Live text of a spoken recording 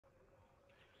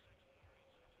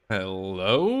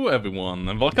Hello everyone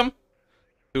and welcome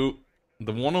to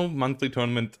the Wano monthly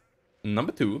tournament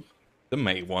number 2, the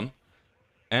May one.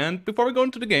 And before we go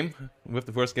into the game, with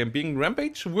the first game being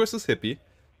Rampage versus HIPPIE,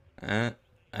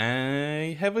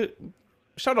 I have a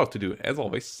shout out to do, as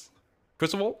always.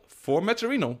 First of all, for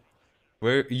Matcherino,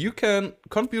 where you can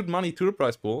contribute money to the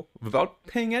prize pool without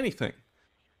paying anything.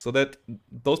 So that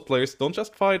those players don't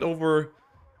just fight over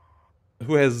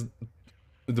who has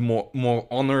the more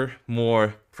honor,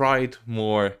 more pride,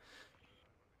 more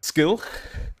skill,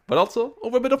 but also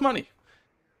over a bit of money.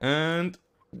 And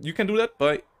you can do that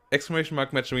by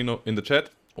 !Matcherino in the chat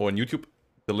or on YouTube,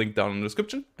 the link down in the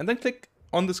description, and then click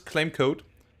on this claim code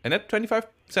and add 25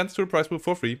 cents to the prize pool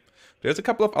for free. There's a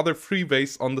couple of other free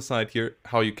ways on the side here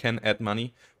how you can add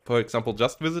money. For example,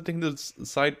 just visiting the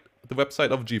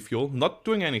website of G Fuel, not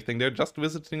doing anything there, just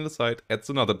visiting the site adds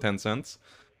another 10 cents.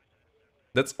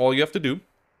 That's all you have to do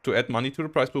to add money to the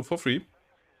prize pool for free.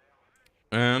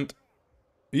 And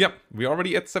yeah, we're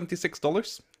already at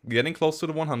 $76, getting close to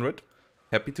the 100.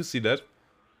 Happy to see that.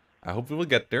 I hope we will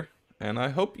get there, and I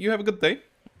hope you have a good day.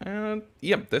 And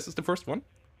yeah, this is the first one.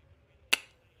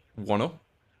 Wano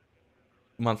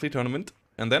monthly tournament,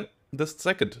 and then the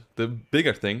second, the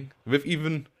bigger thing, with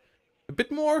even a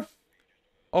bit more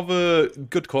of a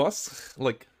good cause.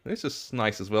 Like, this is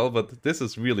nice as well, but this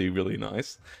is really, really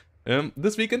nice.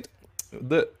 This weekend,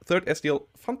 the third SDL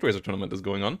fundraiser tournament is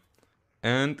going on,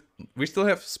 and we still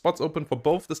have spots open for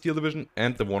both the Steel Division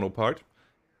and the Wano part.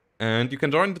 And you can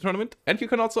join the tournament, and you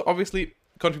can also obviously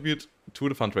contribute to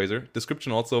the fundraiser.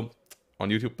 Description also on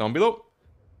YouTube down below,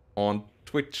 on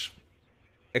Twitch,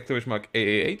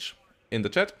 !AAH in the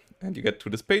chat, and you get to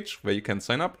this page where you can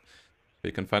sign up.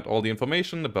 You can find all the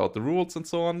information about the rules and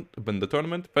so on in the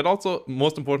tournament, but also,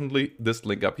 most importantly, this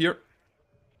link up here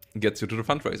gets you to the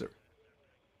fundraiser,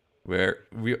 where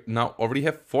we now already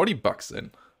have 40 bucks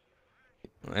in.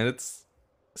 And it's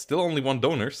still only one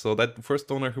donor, so that first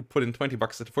donor who put in 20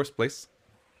 bucks at the first place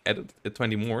added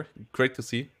 20 more. Great to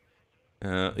see.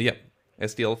 Yeah,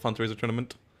 SDL fundraiser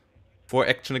tournament for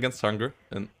Action Against Hunger,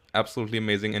 an absolutely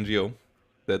amazing NGO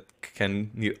that can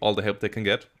need all the help they can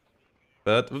get.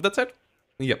 But with that said,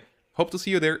 yeah, hope to see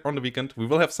you there on the weekend. We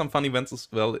will have some fun events as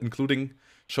well, including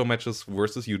show matches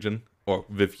versus Eugen, or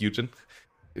with Eugen,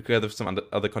 together with some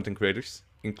other content creators,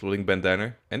 including Ben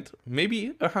Danner, and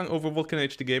maybe a hungover Vulcan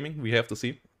HD Gaming. We have to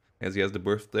see, as he has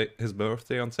his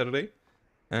birthday on Saturday.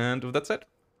 And with that said,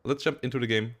 let's jump into the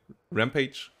game.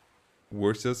 Rampage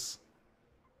versus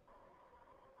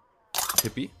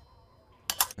HIPPIE.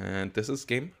 And this is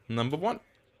game number 1.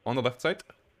 On the left side,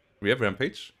 we have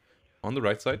Rampage. On the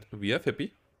right side, we have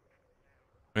HIPPIE.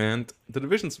 And the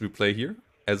divisions we play here,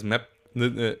 as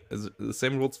the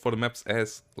same rules for the maps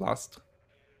as last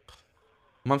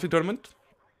monthly tournament.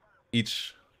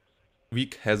 Each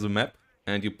week has a map,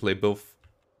 and you play both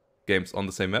games on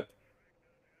the same map,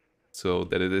 so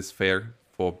that it is fair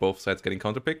for both sides getting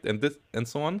counterpicked and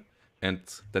so on, and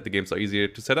that the games are easier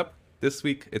to set up. This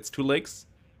week it's 2 lakes,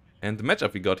 and the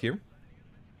matchup we got here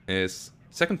is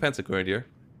 2nd Panzer Grenadier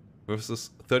versus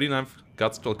 39th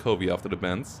Godstrel Covey after the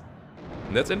bans.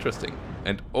 And that's interesting.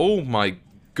 And oh my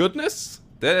goodness,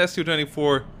 that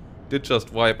SU-24 did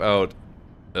just wipe out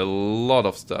a lot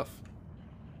of stuff.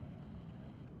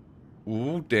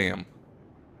 Ooh, damn.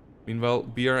 Meanwhile,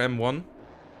 BRM1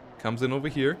 comes in over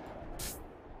here.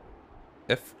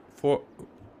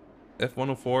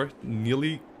 F104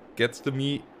 nearly gets the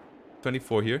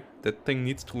Me-24 here. That thing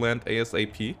needs to land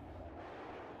ASAP.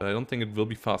 But I don't think it will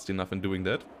be fast enough in doing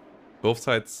that. Both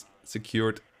sides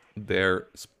secured their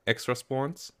extra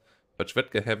spawns, but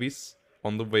Schwedka heavies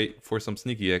on the way for some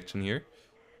sneaky action here.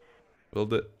 Will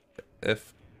the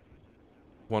F14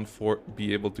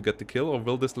 be able to get the kill, or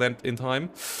will this land in time?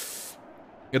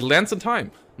 It lands in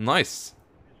time. Nice.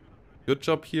 Good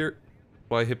job here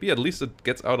by HIPPIE. At least it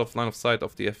gets out of line of sight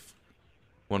of the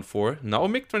F14. Now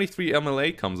MiG-23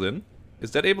 MLA comes in.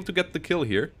 Is that able to get the kill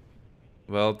here?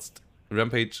 Well,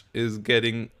 Rampage is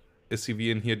getting a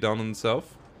CV in here down in the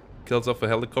south. Kills off a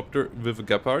helicopter with a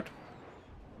Gepard.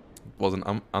 It was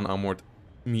an unarmored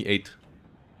Me-8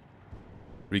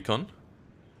 recon.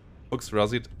 Hooks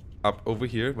Razid up over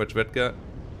here, where Schwedka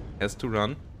has to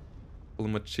run. Pull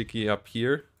him a Chiki up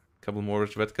here. Couple more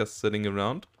Schwedkas sitting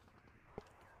around.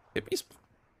 HIPPIE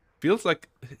feels like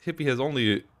HIPPIE has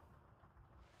only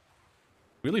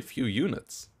really few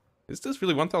units. Is this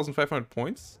really 1,500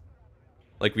 points?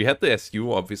 Like, we had the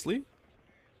SU, obviously.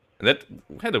 And that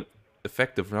had an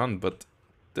effective run, but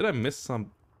did I miss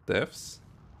some deaths?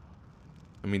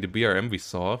 I mean, the BRM we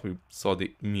saw the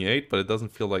Me-8, but it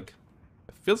doesn't feel like...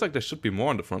 It feels like there should be more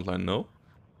on the front line, no?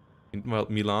 Meanwhile,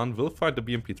 Milan will fight the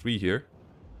BMP-3 here.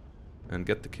 and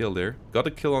get the kill there. Got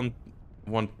a kill on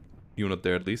one unit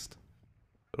there at least.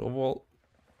 But overall,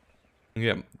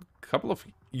 yeah, a couple of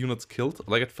units killed.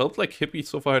 Like, it felt like Hippie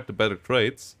so far had the better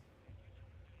trades.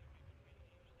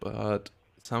 But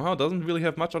somehow doesn't really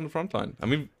have much on the front line. I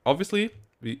mean, obviously,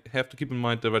 we have to keep in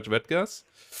mind the Rajvetgas.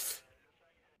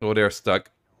 Oh, they're stuck.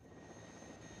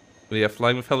 They are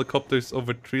flying with helicopters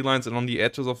over tree lines and on the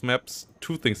edges of maps.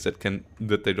 Two things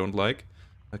that they don't like.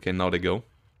 Okay, now they go.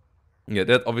 Yeah,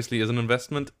 that obviously is an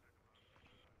investment.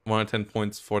 110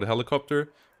 points for the helicopter.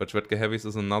 Rajvetka Heavies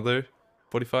is another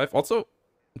 45. Also,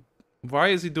 why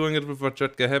is he doing it with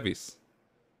Rajvetka Heavies?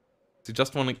 He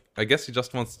just I guess he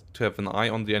just wants to have an eye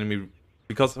on the enemy.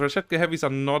 Because Rajvetka Heavies are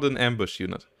not an ambush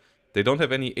unit. They don't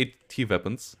have any AT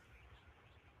weapons.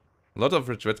 A lot of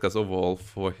Rajvetkas overall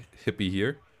for Hippie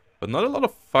here. But not a lot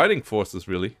of fighting forces,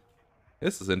 really.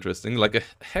 This is interesting. Like, a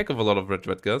heck of a lot of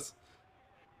Rajvetkas.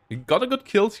 He got a good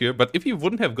kills here, but if he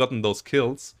wouldn't have gotten those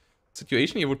kills,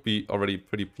 situation here would be already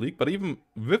pretty bleak. But even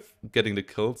with getting the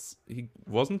kills, he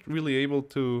wasn't really able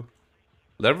to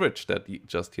leverage that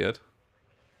just yet.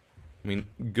 I mean,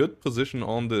 good position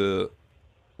on the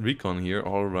recon here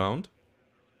all around.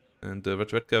 And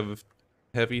Rajvetka with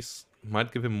heavies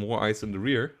might give him more eyes in the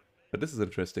rear. But this is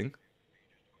interesting.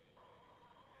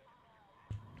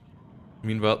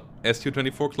 Meanwhile,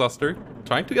 SU-24 cluster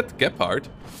trying to get the Gepard.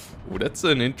 Oh, that's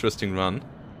an interesting run.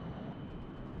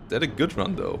 Is that a good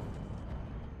run, though?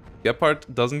 Gepard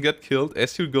doesn't get killed.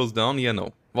 SU goes down. Yeah,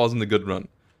 no. Wasn't a good run.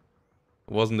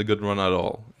 Wasn't a good run at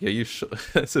all. Yeah, you should...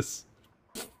 There's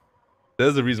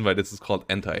a reason why this is called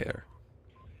anti-air.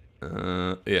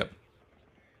 Yeah.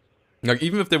 Like,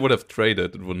 even if they would have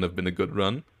traded, it wouldn't have been a good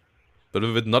run. But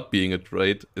with it not being a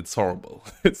trade, it's horrible.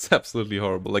 It's absolutely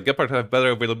horrible. Like, Gepard have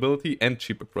better availability and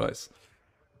cheaper price.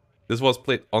 This was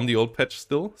played on the old patch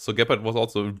still, so Gepard was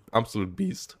also an absolute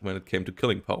beast when it came to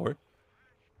killing power.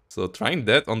 So trying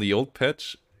that on the old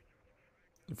patch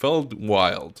felt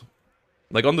wild.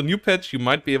 Like, on the new patch, you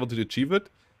might be able to achieve it,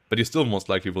 but you still most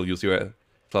likely will use your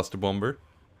cluster bomber,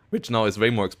 which now is way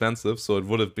more expensive, so it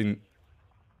would have been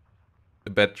a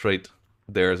bad trade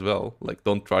there as well. Like,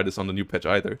 don't try this on the new patch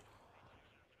either.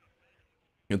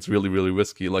 It's really, really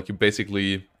risky. Like, you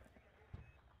basically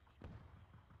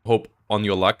hope on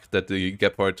your luck that the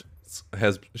Gepard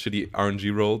has shitty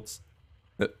RNG rolls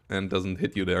and doesn't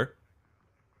hit you there.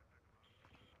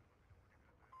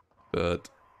 But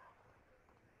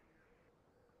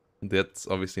that's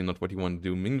obviously not what you want to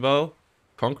do. Meanwhile,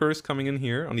 Conqueror's coming in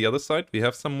here. On the other side, we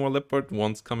have some more Leopard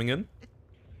ones coming in.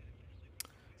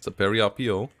 Saperi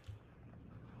RPO.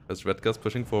 There's Redgas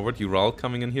pushing forward. Ural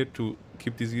coming in here to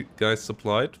keep these guys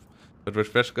supplied. But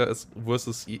Rajvetka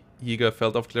versus Jäger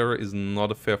Feldaufklärer is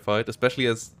not a fair fight. Especially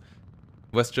as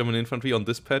West German infantry on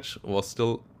this patch was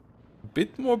still a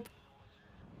bit more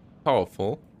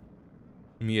powerful.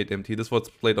 Mi-8 MT. This was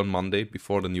played on Monday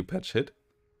before the new patch hit.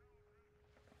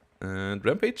 And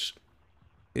Rampage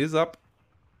is up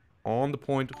on the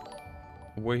point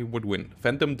where he would win.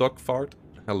 Phantom Dogfart.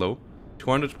 Hello.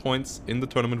 200 points in the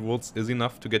tournament worlds is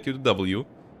enough to get you the W.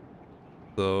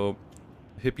 So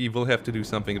Hippie will have to do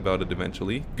something about it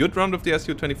eventually. Good round of the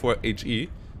SU-24 HE.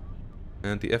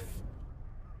 And the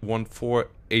F-14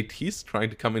 ATs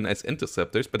trying to come in as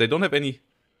interceptors, but they don't have any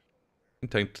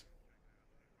intact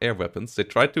air weapons. They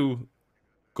try to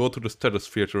go to the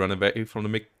stratosphere to run away from the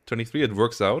MiG-23. It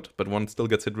works out, but one still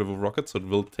gets hit with a rocket, so it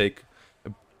will take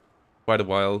quite a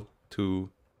while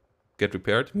to get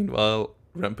repaired. Meanwhile,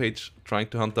 Rampage trying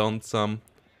to hunt down some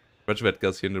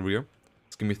Rajvetkas here in the rear.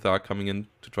 Skimitar coming in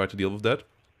to try to deal with that.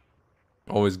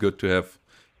 Always good to have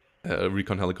a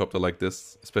recon helicopter like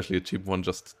this, especially a cheap one,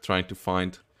 just trying to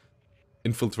find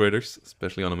infiltrators,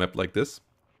 especially on a map like this.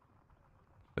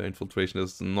 The infiltration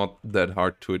is not that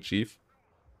hard to achieve,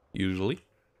 usually.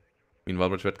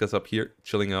 Meanwhile, Rajvetka's up here,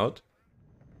 chilling out.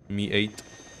 Mi-8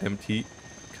 MT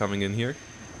coming in here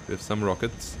with some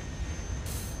rockets.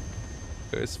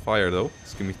 There is fire though.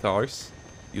 Skimitars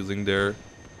using their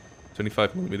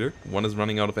 25mm. One is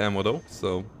running out of ammo though,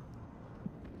 so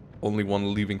only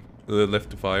one left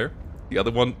to fire. The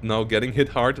other one now getting hit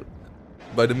hard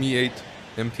by the Mi-8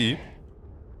 MT.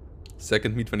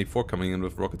 Second Mi-24 coming in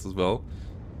with rockets as well.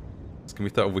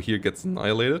 Skimitar over here gets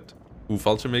annihilated. Ooh,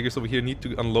 Fallschirmjägers over here need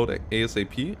to unload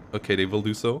ASAP. Okay, they will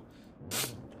do so.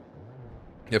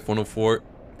 F-104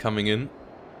 coming in.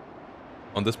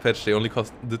 On this patch, they only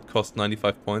did cost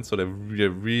 95 points, so they're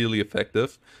really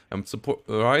effective. I'm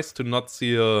surprised to not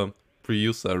see a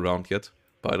pre-user around yet,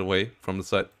 by the way, from the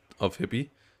side of Hippie,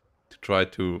 to try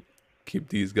to keep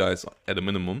these guys at a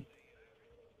minimum.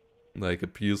 Like, a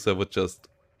pre-user would just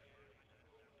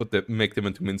make them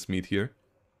into mincemeat here.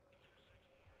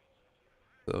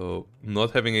 So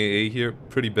not having AA here,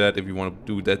 pretty bad if you want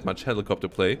to do that much helicopter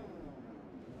play.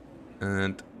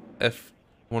 And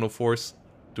F-104's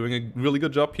doing a really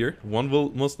good job here. One will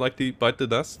most likely bite the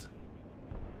dust.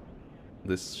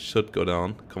 This should go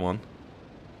down. Come on.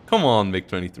 Come on,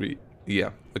 MiG-23. Yeah,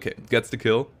 okay. Gets the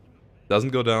kill. Doesn't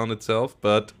go down itself,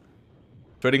 but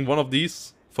trading one of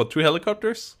these for 2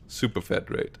 helicopters, super fair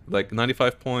trade. Like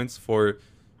 95 points for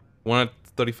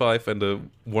 135 and a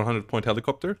 100 point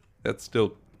helicopter. That's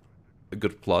still a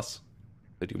good plus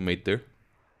that you made there.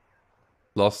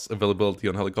 Loss availability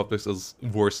on helicopters is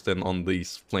worse than on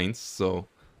these planes, so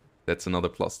that's another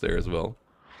plus there as well.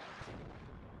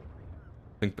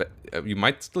 I think you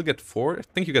might still get 4. I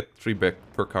think you get 3 back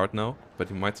per card now, but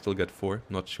you might still get 4,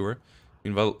 not sure.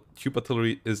 Meanwhile, Tube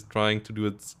Artillery is trying to do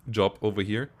its job over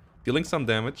here, dealing some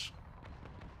damage,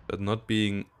 but not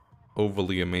being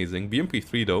overly amazing.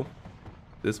 BMP-3 though,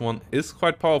 this one is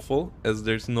quite powerful, as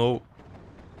there's no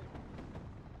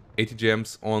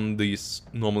ATGMs on these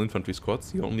normal infantry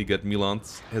squads. You only get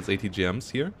Milans as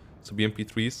ATGMs here, so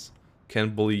BMP-3s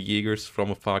can bully Jaegers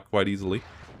from afar quite easily.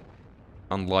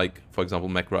 Unlike, for example,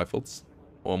 mech rifles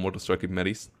or motor strike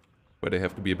medis, where they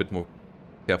have to be a bit more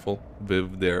careful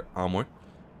with their armor.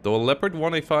 Though a Leopard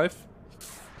 1A5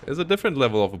 is a different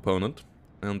level of opponent,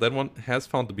 and that one has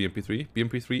found the BMP-3.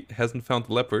 BMP-3 hasn't found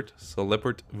the Leopard, so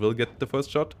Leopard will get the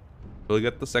first shot, will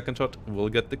get the second shot, will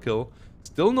get the kill.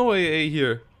 Still no AA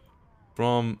here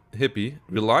from HIPPIE,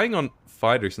 relying on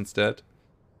fighters instead.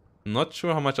 Not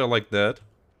sure how much I like that.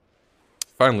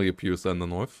 Finally a Pusa in the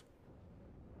north.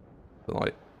 So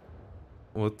I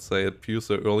would say a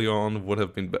Pusa early on would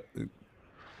have been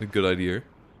a good idea.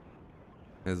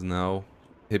 As now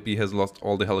HIPPIE has lost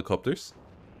all the helicopters.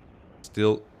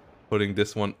 Still putting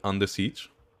this one under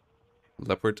siege.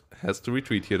 Leopard has to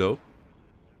retreat here though.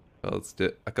 Else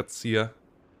the Akatsiya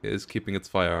is keeping its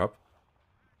fire up.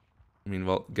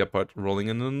 Meanwhile, Gepard rolling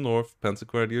in the north, Panzer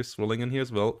Grenadiers rolling in here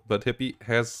as well, but HIPPIE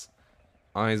has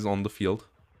eyes on the field.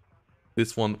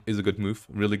 This one is a good move,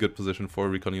 really good position for a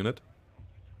recon unit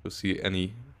to see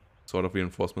any sort of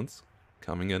reinforcements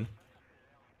coming in.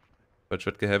 But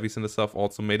Schwedke Heavies in the south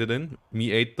also made it in.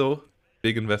 Mi-8 though,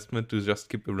 big investment to just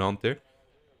keep around there.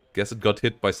 Guess it got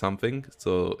hit by something,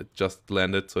 so it just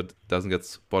landed so it doesn't get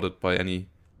spotted by any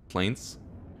planes.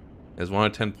 As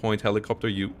 110 point helicopter,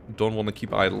 you don't want to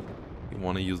keep idle. You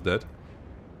want to use that.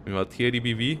 Meanwhile,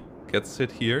 T-80BV gets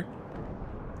hit here.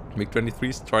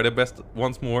 MiG-23s try their best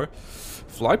once more.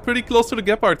 Fly pretty close to the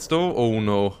Gepards though. Oh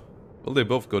no. Well, they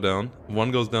both go down.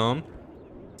 One goes down.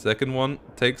 Second one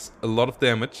takes a lot of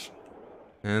damage.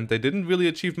 And they didn't really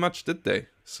achieve much, did they?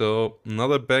 So,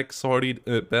 another bad sortie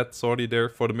there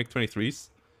for the MiG-23s.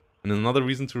 And another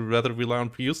reason to rather rely on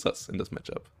Priusas in this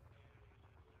matchup.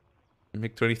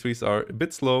 MiG-23s are a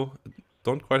bit slow,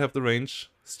 don't quite have the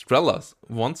range. Strelas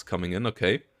once coming in,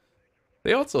 okay.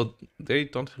 They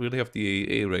don't really have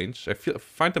the AA range. I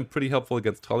find them pretty helpful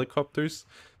against helicopters.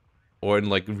 Or in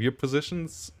like rear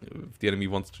positions, if the enemy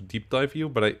wants to deep dive you.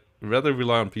 But I rather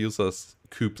rely on Priusas,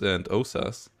 Coops and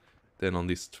Osas than on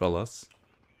these Strelas.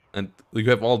 And you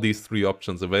have all these 3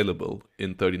 options available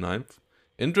in 39th.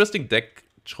 Interesting deck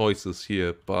choices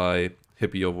here by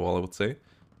HIPPIE overall, I would say.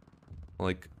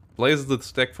 Like, plays the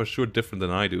stack for sure different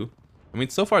than I do. I mean,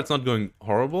 so far it's not going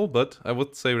horrible, but I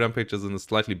would say Rampage is in a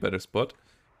slightly better spot.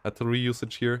 Artillery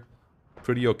usage here,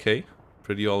 pretty okay,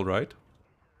 pretty alright.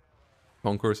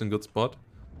 Conqueror's in good spot.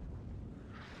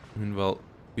 Meanwhile,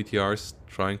 BTR's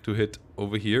trying to hit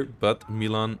over here, but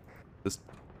Milan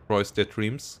destroys their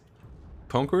dreams.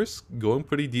 Conqueror's going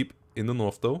pretty deep in the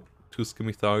north though. 2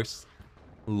 Scimitars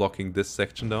locking this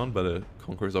section down, but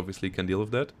Conquerors obviously can deal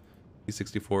with that.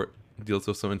 T-64 deals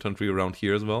with some infantry around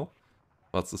here as well.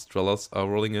 Whilst the Strelas are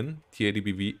rolling in.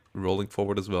 T-80BV rolling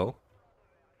forward as well.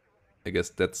 I guess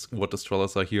that's what the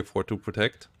Strelas are here for, to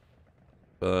protect.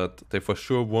 But they for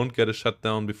sure won't get a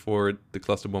shutdown before the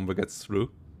cluster bomber gets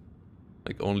through.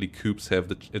 Like, only Coops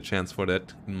have a chance for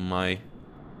that, in my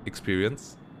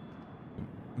experience.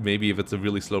 Maybe if it's a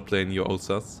really slow play in your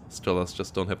OSAS, Strelas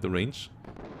just don't have the range.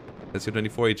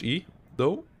 SU-24HE,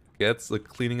 though, gets a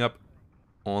cleaning up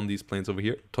on these planes over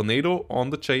here. Tornado on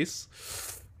the chase.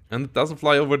 And it doesn't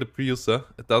fly over the Priusa.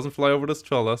 It doesn't fly over the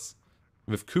Strelas.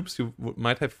 With Coops, you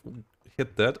might have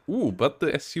hit that. Ooh, but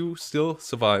the SU still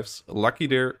survives. Lucky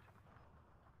there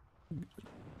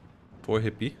for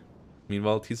HIPPIE.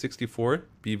 Meanwhile, T-64,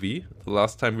 BV. The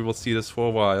last time we will see this for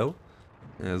a while.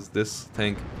 As this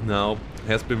tank now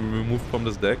has been removed from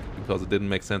this deck. Because it didn't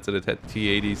make sense that it had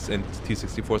T-80s and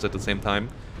T-64s at the same time.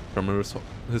 From a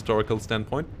historical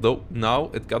standpoint. Though now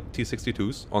it got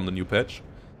T-62s on the new patch.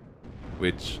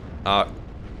 Which are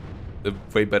a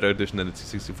way better addition than the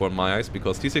T64 in my eyes,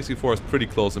 because T64 is pretty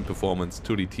close in performance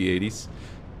to the T80s.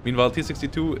 Meanwhile,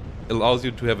 T62 allows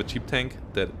you to have a cheap tank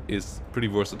that is pretty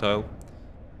versatile.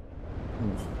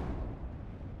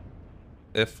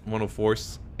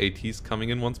 F-104s, ATs coming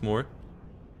in once more.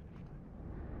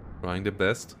 Trying their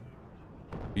best.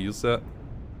 User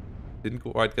didn't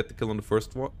quite get the kill on the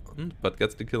first one, but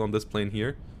gets the kill on this plane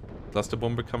here. Cluster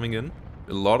bomber coming in.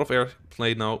 A lot of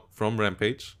airplay now from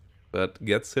Rampage, but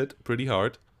gets hit pretty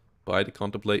hard by the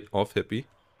counterplay of HIPPIE.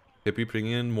 HIPPIE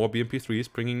bringing in more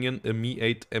BMP3s, bringing in a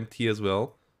Mi-8 MT as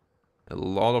well. A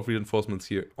lot of reinforcements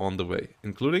here on the way,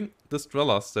 including the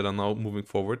Strelas that are now moving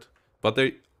forward, but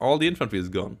all the infantry is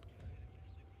gone.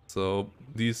 So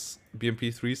these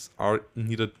BMP3s are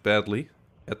needed badly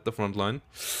at the front line.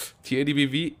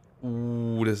 T80BV,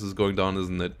 ooh, this is going down,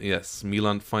 isn't it? Yes,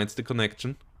 Milan finds the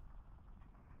connection.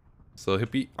 So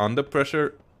HIPPIE under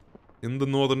pressure in the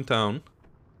northern town.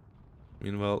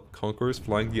 Meanwhile, Conqueror is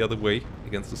flying the other way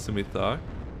against the Scimitar.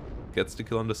 Gets the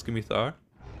kill on the Scimitar.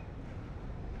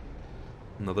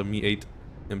 Another Mi-8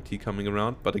 MT coming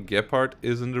around, but a Gepard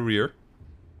is in the rear.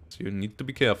 So you need to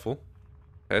be careful.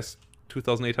 Has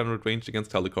 2800 range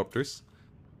against helicopters.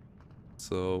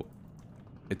 So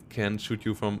it can shoot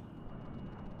you from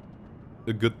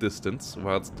a good distance,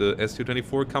 whilst the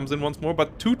Su-24 comes in once more,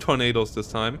 but 2 tornadoes this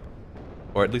time.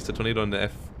 Or at least a tornado in the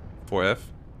F4F.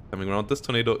 Coming around. This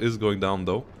tornado is going down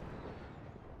though.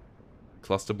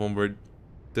 Cluster bomber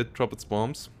did drop its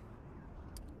bombs.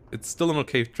 It's still an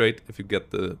okay trade if you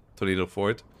get the tornado for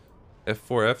it.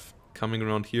 F4F coming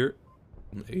around here.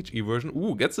 An HE version.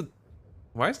 Ooh, gets it.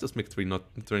 Why is this MiG-3 not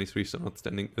 23 so not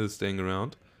staying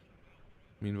around?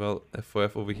 Meanwhile,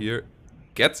 F4F over here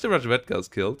gets the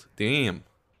Rajvetkas killed. Damn.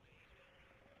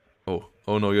 Oh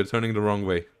no, you're turning the wrong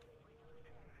way.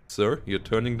 Sir, you're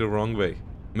turning the wrong way.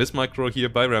 Miss micro here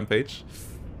by Rampage.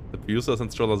 The producers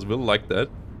and Strollers will like that.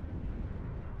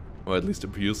 Or at least the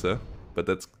producer. But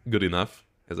that's good enough,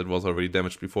 as it was already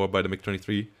damaged before by the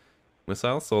MiG-23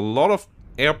 missile. So a lot of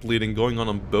air bleeding going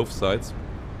on both sides.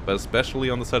 But especially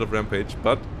on the side of Rampage.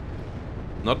 But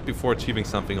not before achieving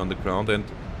something on the ground. And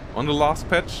on the last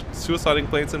patch, suiciding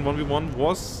planes in 1v1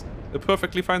 was a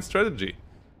perfectly fine strategy.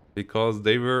 Because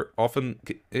they were often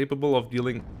capable of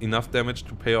dealing enough damage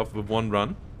to pay off with one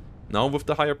run. Now with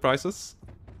the higher prices,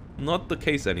 not the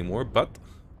case anymore, but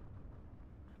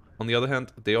on the other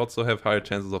hand, they also have higher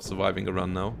chances of surviving a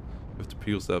run now, with the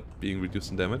producer being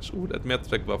reduced in damage. Ooh, that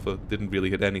Mehrzweckwaffe didn't really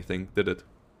hit anything, did it?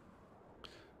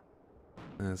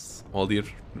 As all the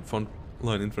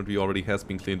frontline infantry already has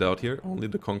been cleaned out here, only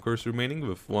the Conquerors remaining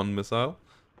with 1 missile.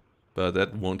 But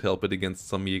that won't help it against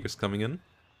some Jaegers coming in.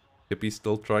 HIPPIE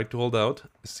still trying to hold out.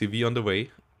 A CV on the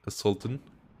way, a Sultan.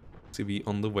 CV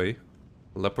on the way.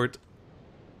 Leopard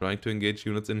trying to engage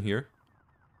units in here.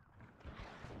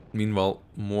 Meanwhile,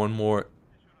 more and more...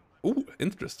 Ooh,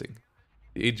 interesting.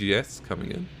 The AGS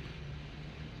coming in.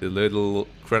 The little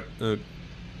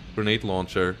grenade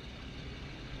launcher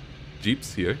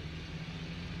jeeps here.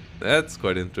 That's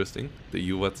quite interesting. The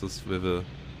UVATs with a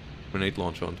grenade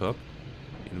launcher on top.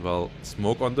 Meanwhile,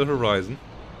 smoke on the horizon.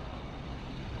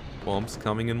 Bombs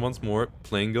coming in once more.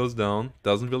 Plane goes down.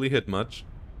 Doesn't really hit much.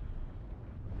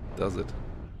 Does it?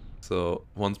 So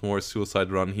once more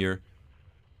suicide run here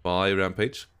by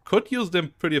Rampage. Could use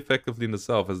them pretty effectively in the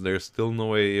south, as there's still no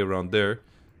way around there.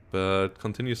 But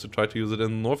continues to try to use it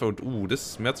in the north. Ooh,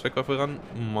 this Mehrzweckwaffe run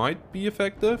might be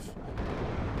effective.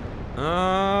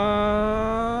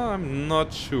 I'm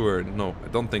not sure. No, I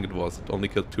don't think it was. It only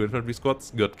killed 2 infantry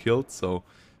squads. Got killed, so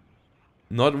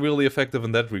not really effective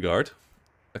in that regard.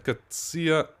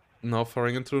 Akatsiya now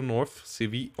firing into the north.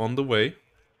 CV on the way.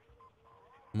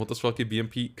 Motorstrelky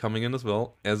BMP coming in as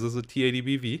well, as is a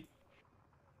T80BV.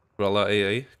 Gralla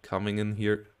AA coming in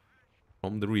here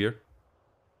from the rear.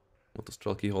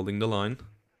 Motorstrelky holding the line.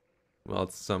 While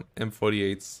some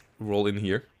M48s roll in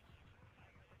here.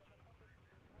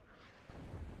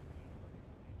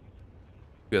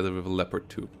 Together with a Leopard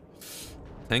 2.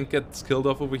 Tank gets killed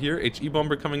off over here. HE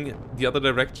bomber coming the other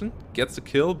direction. Gets a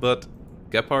kill, but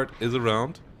Gepard is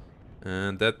around.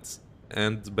 And that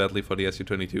ends badly for the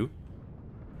Su-22.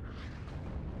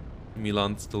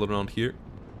 Milan still around here.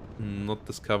 Not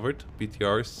discovered.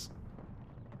 BTRs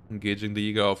engaging the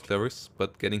Jaeger of Clevers,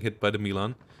 but getting hit by the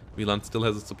Milan. Milan still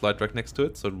has a supply truck next to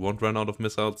it, so it won't run out of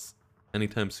missiles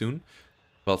anytime soon.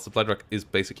 Well, supply truck is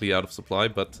basically out of supply,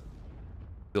 but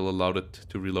still allowed it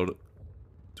to reload it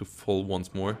to full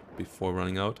once more before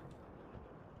running out.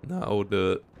 Now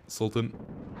the Sultan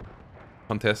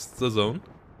contests the zone,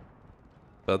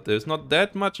 but there's not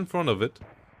that much in front of it.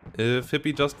 If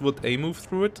HIPPIE just would A-move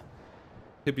through it,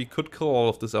 HIPPIE could kill all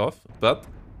of this off, but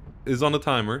is on a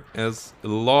timer as a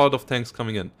lot of tanks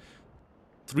coming in.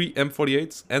 3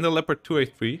 M48s and a Leopard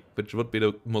 2A3, which would be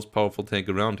the most powerful tank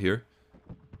around here.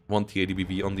 1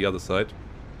 T80BV on the other side.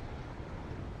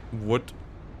 Would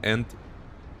end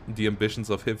the ambitions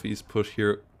of Hippie's push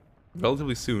here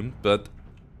relatively soon, but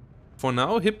for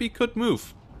now Hippie could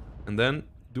move and then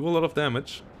do a lot of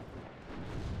damage.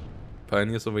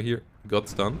 Pioneers over here got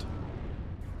stunned.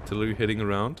 Artillery hitting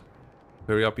around.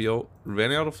 Very RPO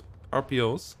ran out of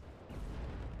RPOs.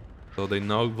 So they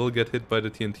now will get hit by the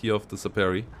TNT of the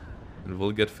Saperi and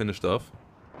will get finished off.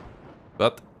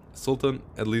 But Sultan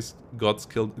at least got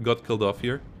killed off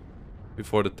here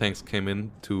before the tanks came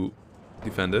in to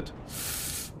defend it.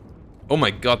 Oh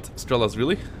my god, Strelas,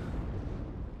 really?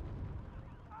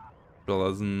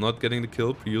 Strelas not getting the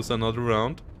kill, Priusa not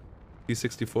around.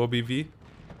 T64 BV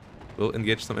will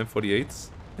engage some M48s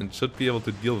and should be able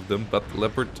to deal with them, but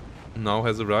Leopard now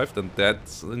has arrived and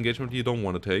that's an engagement you don't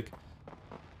want to take.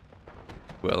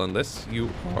 Well, unless you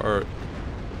are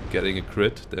getting a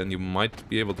crit, then you might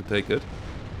be able to take it.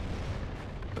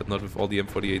 But not with all the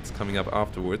M48s coming up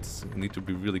afterwards. You need to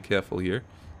be really careful here.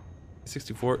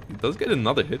 64, it does get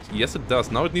another hit. Yes, it does.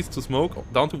 Now it needs to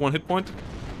smoke. Down to 1 hit point.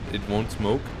 It won't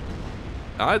smoke.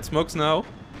 Ah, it smokes now.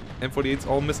 M48s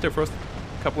all missed their first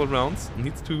couple of rounds.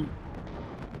 Needs to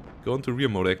go into rear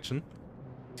mode action.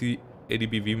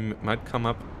 T80BV might come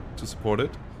up to support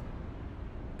it.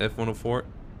 F104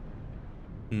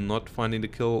 not finding the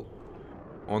kill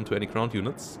onto any ground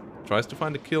units. Tries to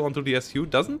find a kill onto the SU.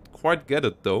 Doesn't quite get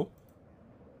it though.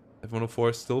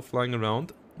 F104 is still flying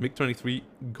around. MiG-23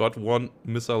 got 1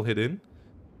 missile hit in.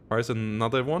 Fires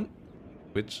another one,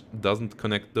 which doesn't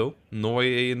connect though. No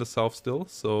AA in the south still,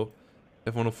 so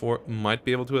F104 might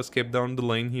be able to escape down the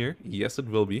lane here. Yes, it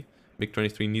will be.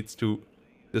 MiG-23 needs to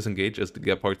disengage as the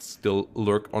Leopards still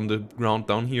lurk on the ground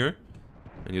down here.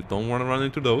 And you don't want to run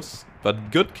into those.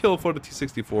 But good kill for the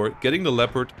T-64. Getting the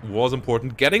Leopard was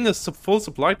important. Getting a full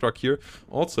supply truck here,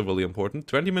 also really important.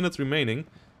 20 minutes remaining.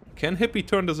 Can Hippie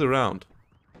turn this around?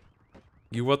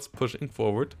 UWAT's pushing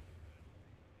forward.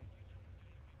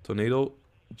 Tornado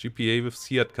GPA with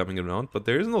Seat coming around. But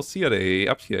there is no Seat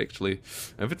AA up here actually.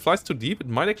 And if it flies too deep, it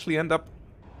might actually end up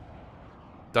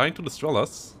dying to the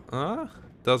Strelas.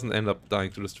 Doesn't end up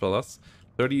dying to the Strelas.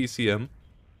 30 ECM.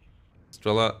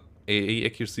 Strela AA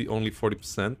accuracy only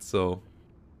 40%, so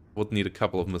would need a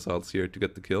couple of missiles here to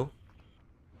get the kill.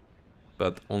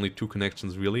 But only 2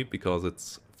 connections really, because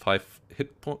it's 5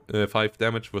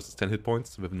 damage versus 10 hit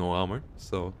points with no armor.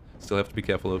 So still have to be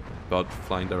careful about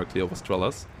flying directly over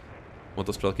Strelas.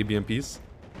 Motostrelki BMPs.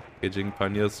 Engaging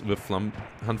Pioneers with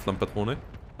Handflammpatrone.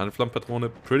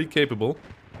 Handflammpatrone pretty capable,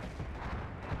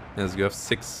 as you have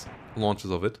 6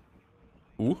 launches of it.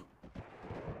 Ooh.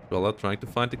 Strela trying to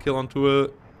find the kill onto a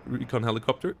recon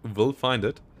helicopter. Will find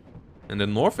it. And the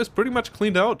north is pretty much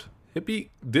cleaned out. Hippie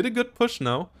did a good push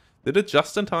now. Did it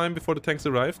just in time before the tanks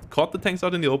arrived. Caught the tanks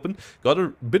out in the open. Got a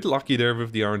bit lucky there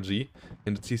with the RNG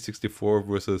in the T-64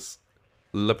 versus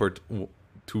Leopard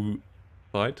 2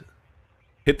 fight.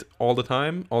 Hit all the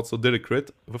time. Also did a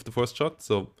crit with the first shot.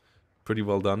 So pretty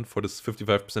well done for this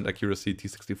 55% accuracy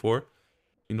T-64.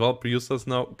 Meanwhile, Priusa's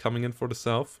now coming in for the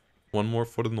south. 1 more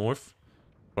for the north.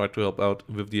 Try to help out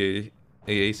with the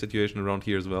AA situation around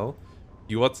here as well.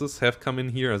 UWATs have come in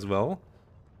here as well.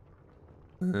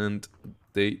 And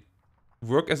they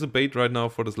work as a bait right now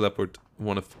for this Leopard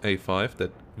 1 of A5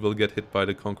 that will get hit by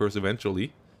the Conquerors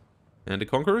eventually. And the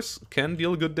Conquerors can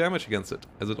deal good damage against it,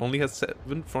 as it only has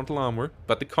 7 frontal armor.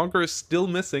 But the Conqueror is still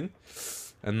missing.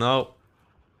 And now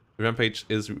Rampage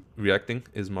is reacting,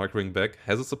 is markering back.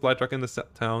 Has a supply truck in the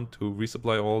town to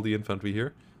resupply all the infantry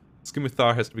here.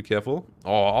 Scimitar has to be careful.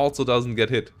 Oh, also doesn't get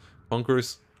hit.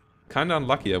 Conquerors kinda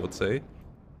unlucky, I would say.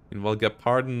 Meanwhile,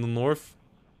 Gepard in the north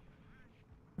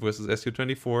versus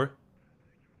SU-24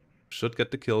 should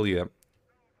get the kill, yeah.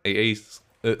 AA's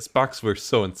sparks were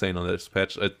so insane on this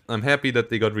patch. I'm happy that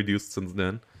they got reduced since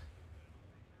then.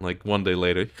 Like 1 day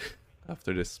later,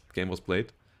 after this game was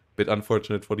played. Bit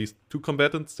unfortunate for these 2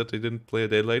 combatants that they didn't play a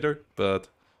day later, but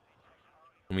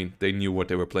I mean, they knew what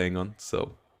they were playing on,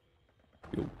 so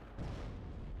you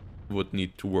would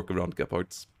need to work around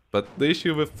Gepards. But the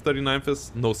issue with 39th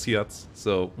is no Seats,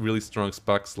 so really strong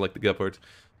sparks like the Gepard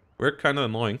were kinda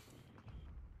annoying.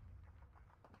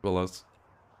 As well as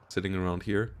sitting around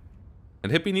here.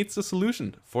 And Hippie needs a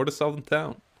solution for the southern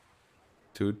town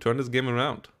to turn this game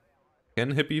around.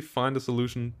 Can Hippie find a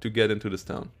solution to get into this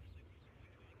town?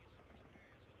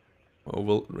 Or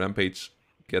will Rampage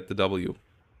get the W?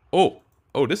 Oh,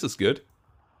 this is good.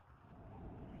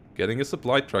 Getting a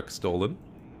supply truck stolen.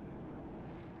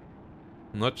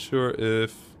 Not sure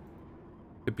if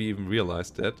Hippie even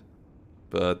realized that.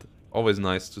 but always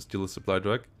nice to steal a supply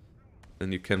truck.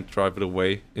 Then you can drive it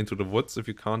away into the woods if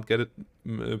you can't get it,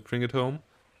 bring it home.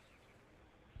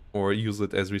 Or use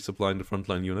it as resupply in the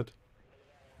frontline unit.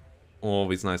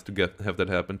 Always nice to have that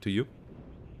happen to you.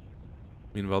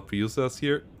 Meanwhile, Priusas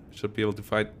here should be able to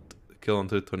fight kill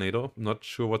onto the tornado. Not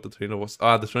sure what the tornado was.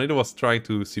 Ah, the tornado was trying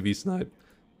to CV snipe.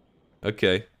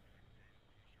 Okay.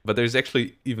 But there's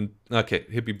actually even... Okay,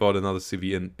 Hippie bought another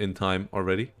CV in time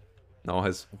already. Now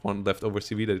has one leftover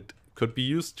CV that could be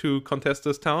used to contest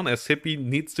this town, as Hippie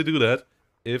needs to do that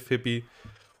if Hippie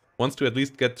wants to at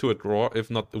least get to a draw, if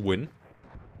not a win.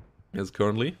 As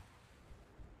currently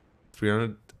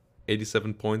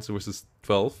 387 points versus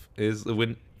 12 is a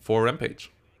win for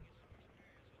Rampage.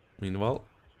 Meanwhile,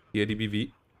 the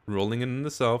ADBV rolling in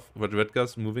the south,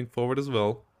 Redga's moving forward as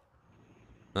well.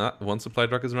 Ah, one supply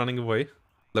truck is running away.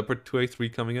 Leopard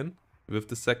 2A3 coming in with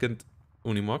the second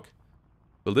Unimog.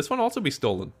 Will this one also be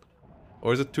stolen?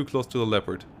 Or is it too close to the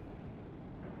Leopard?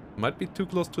 Might be too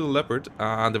close to the Leopard.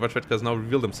 Ah, and the Redka has now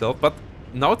revealed himself, but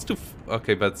now it's too...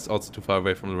 Okay, but it's also too far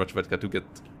away from the Redka to get...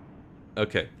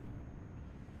 Okay.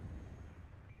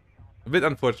 A bit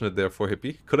unfortunate there for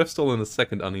Hippie. Could have stolen a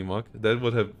second Unimog. That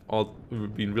would have all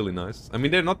been really nice. I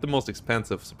mean, they're not the most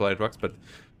expensive supply trucks, but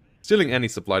stealing any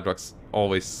supply trucks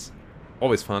always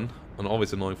fun and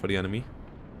always annoying for the enemy.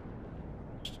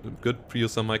 Good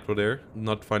Priusa micro there.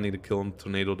 Not finding the kill on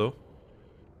Tornado though.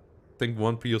 I think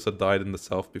one Priusa died in the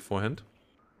south beforehand.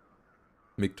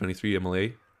 MiG-23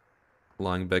 MLA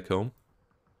flying back home.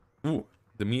 Ooh,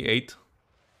 the Mi-8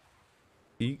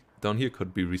 down here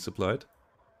could be resupplied.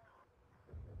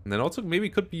 And then also maybe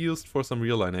could be used for some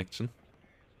real line action.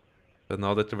 But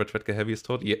now that the Redka Heavy is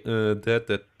taught, yeah, yeah,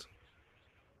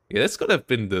 this could have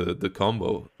been the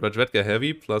combo. Redka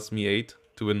Heavy plus Mi-8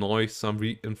 to annoy some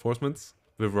reinforcements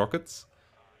with rockets.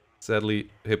 Sadly,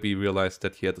 Hippie realized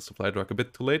that he had the supply truck a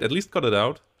bit too late. At least got it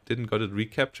out. Didn't got it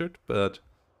recaptured, but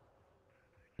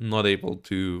not able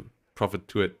to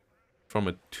profit from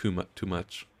it too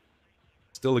much.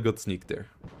 Still a good sneak there.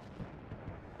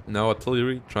 Now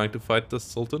artillery trying to fight the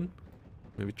Sultan.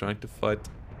 Maybe trying to fight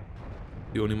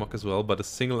the Unimog as well, but a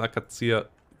single Akatsiya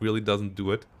really doesn't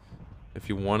do it. If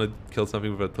you want to kill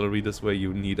something with artillery this way,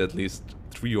 you need at least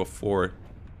 3 or 4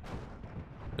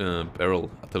 barrel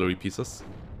artillery pieces.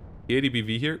 The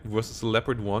ADBV here versus the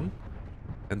Leopard 1.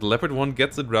 And the Leopard 1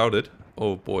 gets it routed.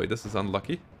 Oh boy, this is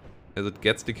unlucky, as it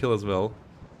gets the kill as well.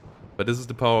 But this is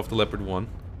the power of the Leopard 1.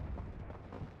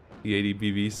 The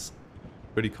ADBV's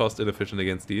pretty cost inefficient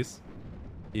against these.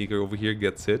 Eager over here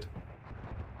gets hit.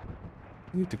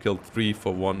 You need to kill 3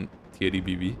 for 1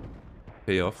 TADBV.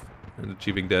 Payoff. And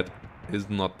achieving that is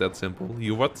not that simple.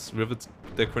 Uwats with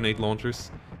their grenade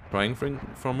launchers trying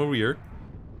from a rear.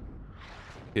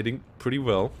 Hitting pretty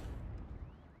well.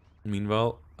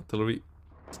 Meanwhile, artillery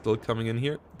still coming in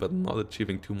here, but not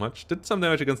achieving too much. Did some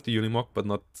damage against the Unimog, but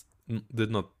did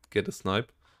not get a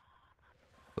snipe.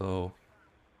 So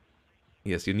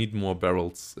yes, you need more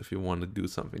barrels if you want to do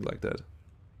something like that.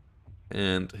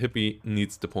 And Hippie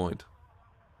needs the point.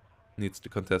 Needs to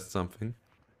contest something.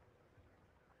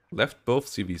 Left both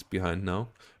CVs behind now.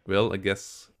 Well, I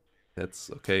guess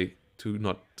that's okay to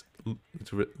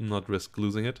not risk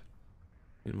losing it.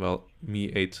 Meanwhile,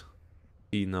 Mi-8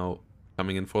 now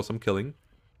coming in for some killing.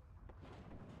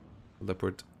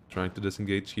 Leopard trying to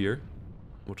disengage here.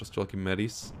 Motorstrelky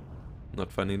Medis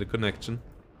not finding the connection.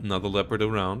 Another Leopard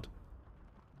around.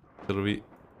 Artillery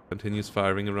continues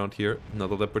firing around here.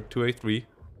 Another Leopard 2A3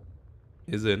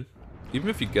 is in. Even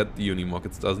if you get the Unimog,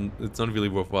 it's not really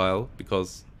worthwhile,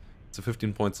 because it's a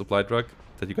 15-point supply truck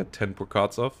that you got 10 per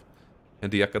cards off.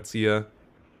 And the Akatsiya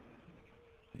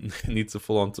needs a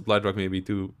full-on supply truck maybe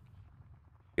to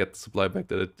get the supply back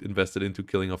that it invested into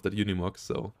killing off that Unimog,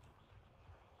 so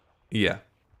yeah.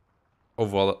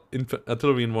 Overall,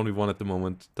 artillery in 1v1 at the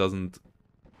moment doesn't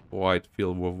quite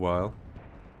feel worthwhile.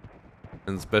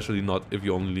 And especially not if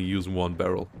you only use 1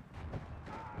 barrel.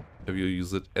 If you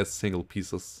use it as single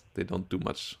pieces, they don't do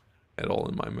much at all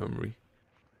in my memory.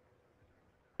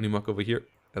 Unimog over here,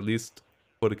 at least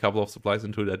put a couple of supplies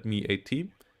into that Mi-8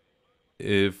 team.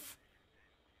 If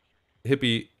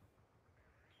Hippie...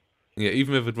 Yeah,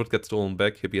 even if it would get stolen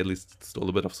back, Hippie at least stole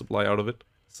a bit of supply out of it.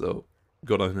 So,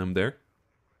 good on him there.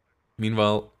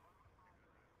 Meanwhile,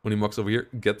 Unimog's over here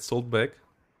gets sold back.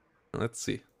 Let's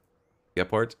see.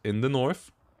 Leopard in the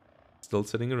north. Still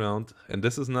sitting around. And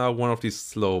this is now one of these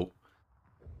slow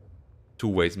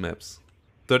 2-ways maps.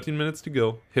 13 minutes to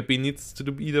go. Hippie needs to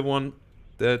be the one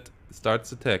that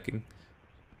starts attacking.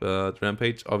 But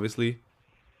Rampage, obviously,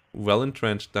 well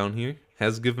entrenched down here.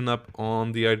 Has given up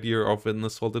on the idea of an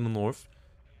assault in the north.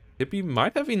 HIPPIE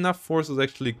might have enough forces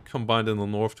actually combined in the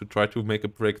north to try to make a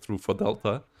breakthrough for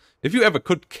Delta. If you ever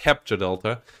could capture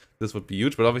Delta, this would be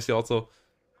huge, but obviously also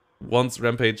once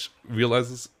Rampage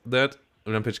realizes that,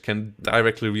 Rampage can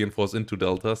directly reinforce into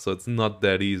Delta, so it's not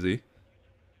that easy.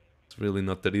 It's really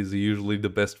not that easy. Usually the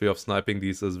best way of sniping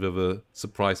these is with a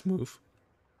surprise move,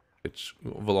 which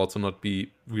will also not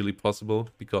be really possible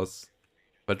because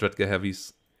Vedretka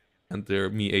heavies and their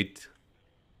Mi-8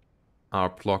 are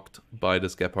blocked by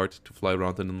this Gepard to fly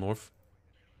around in the north.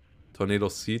 Tornado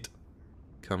Seed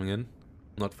coming in,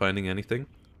 not finding anything.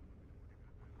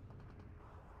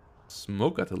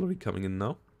 Smoke artillery coming in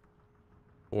now.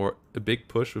 Or a big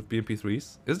push with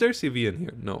BMP-3s. Is there CV in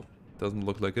here? No, doesn't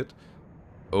look like it.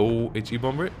 Oh, HE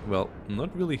bomber? Well,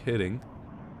 not really hitting.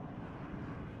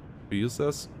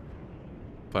 Ryusa's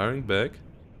firing back.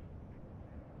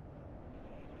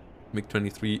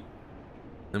 MiG-23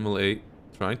 MLA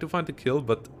trying to find a kill,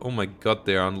 but oh my god,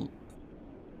 they're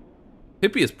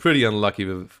HIPPIE is pretty unlucky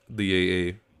with the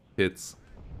AA hits.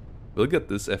 We'll get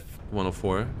this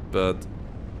F-104, but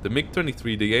the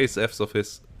MiG-23, the ASFs of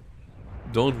his,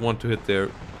 don't want to hit their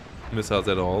missiles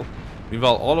at all.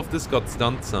 Meanwhile, all of this got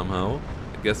stunned somehow.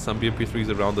 I guess some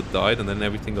BMP-3s around it died and then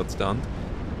everything got stunned.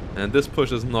 And this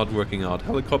push is not working out.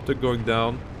 Helicopter going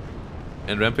down,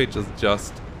 and Rampage is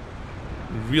just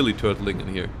really turtling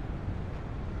in here.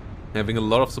 Having a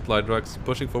lot of supply drugs,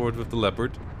 pushing forward with the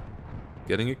Leopard,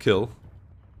 getting a kill.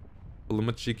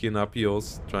 Ulumachiki and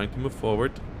RPOs trying to move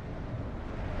forward.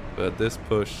 But this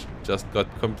push just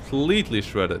got completely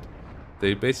shredded.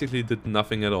 They basically did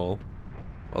nothing at all.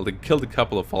 Well, they killed a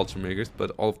couple of Fallschirmjägers,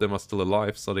 but all of them are still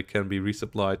alive, so they can be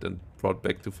resupplied and brought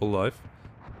back to full life.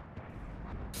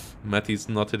 Matty's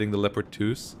not hitting the Leopard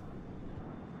 2s.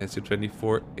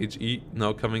 Su-24 HE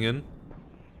now coming in.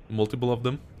 Multiple of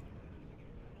them.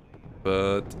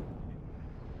 But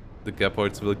the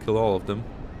Gepards will kill all of them.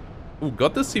 Ooh,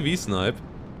 got the CV snipe.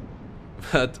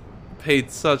 But paid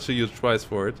such a huge price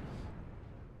for it.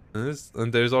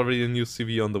 And there's already a new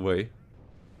CV on the way.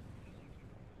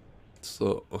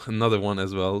 So another one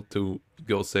as well to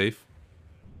go safe.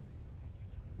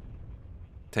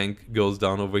 Tank goes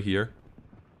down over here.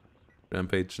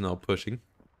 Rampage now pushing.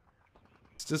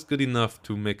 It's just good enough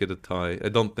to make it a tie. I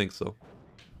don't think so.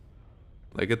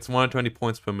 Like, it's 120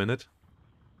 points per minute.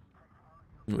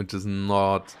 Which is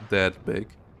not that big.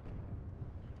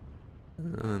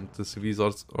 And the CV is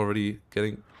already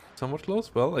getting somewhat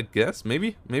close. Well, I guess.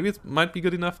 Maybe it might be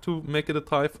good enough to make it a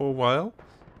tie for a while.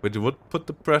 Which would put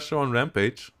the pressure on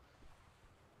Rampage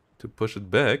to push it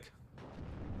back.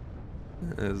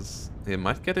 As it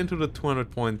might get into the 200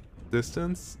 point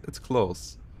distance. It's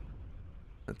close.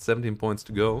 At 17 points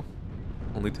to go.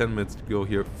 Only 10 minutes to go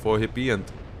here for HIPPIE,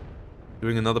 and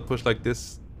doing another push like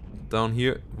this down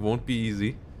here won't be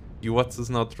easy. Uwats is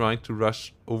now trying to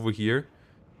rush over here,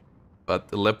 but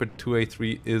the Leopard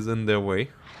 2A3 is in their way,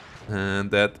 and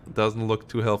that doesn't look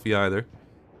too healthy either.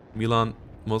 Milan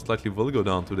most likely will go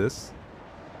down to this.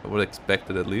 I would expect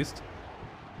it at least.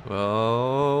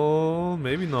 Well,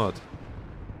 maybe not.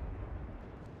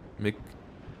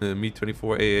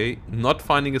 Mi-24 AA not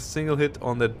finding a single hit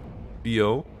on that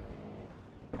BO.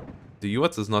 The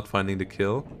UATS is not finding the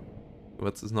kill.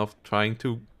 UATS is now trying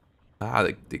to...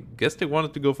 I guess they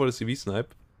wanted to go for the CV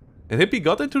snipe. And HIPPIE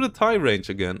got into the tie range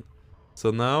again.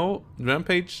 So now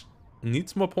Rampage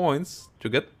needs more points to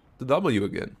get the W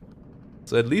again.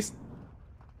 So at least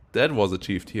that was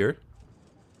achieved here.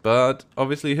 But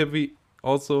obviously HIPPIE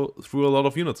also threw a lot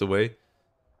of units away.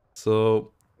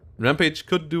 So Rampage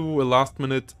could do a last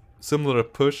minute similar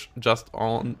push just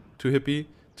on to HIPPIE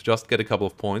to just get a couple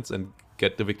of points and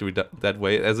get the victory that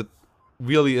way, as it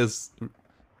really is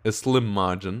a slim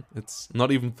margin. It's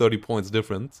not even 30 points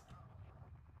difference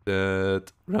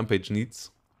that Rampage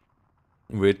needs,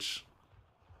 which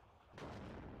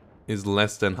is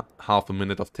less than half a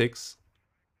minute of ticks.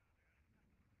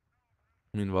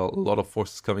 Meanwhile, a lot of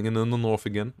forces coming in the north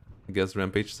again. I guess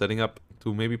Rampage setting up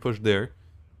to maybe push there.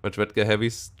 But Redka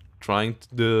Heavies trying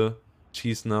the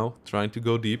cheese now, trying to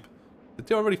go deep. Did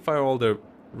they already fire all their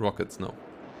rockets? No.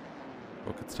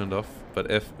 Rockets turned off,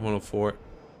 but F-104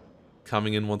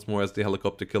 coming in once more as the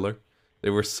helicopter killer.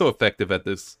 They were so effective at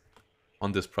this,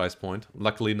 on this price point.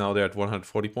 Luckily now they're at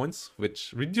 140 points,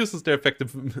 which reduces their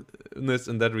effectiveness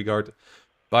in that regard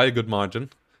by a good margin.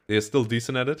 They are still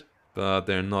decent at it, but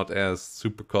they're not as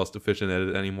super cost efficient at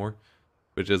it anymore,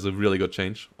 which is a really good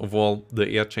change. Overall, the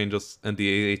air changes and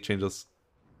the AA changes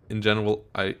in general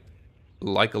I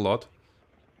like a lot.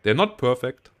 They're not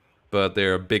perfect, but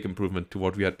they're a big improvement to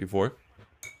what we had before.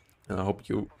 And I hope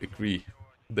you agree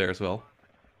there as well.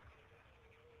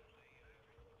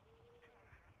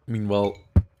 Meanwhile,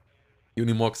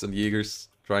 Unimogs and Jaegers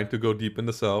trying to go deep in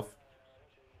the south.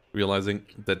 Realizing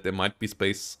that there might be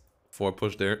space for a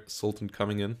push there. Sultan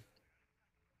coming in.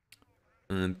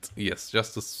 And yes,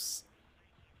 just a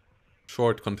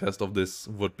short contest of this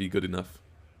would be good enough.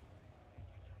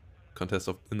 Contest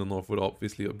in the north would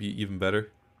obviously be even better.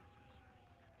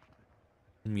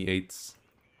 Me-8s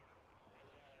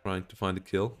trying to find a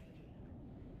kill.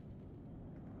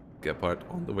 Gepard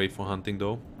on the way for hunting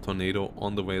though. Tornado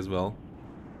on the way as well.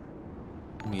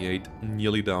 Me-8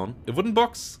 nearly down. It wouldn't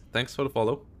box. Thanks for the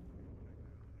follow.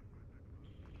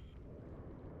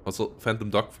 Also, Phantom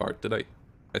Dogfart, did I?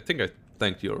 I think I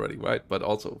thanked you already, right? But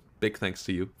also, big thanks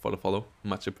to you for the follow.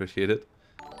 Much appreciated.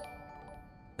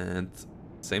 And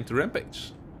same to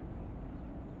Rampage.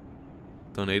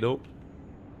 Tornado.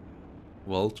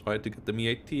 Well, try to get the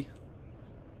Me-8T.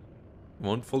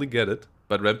 Won't fully get it,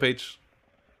 but Rampage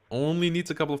only needs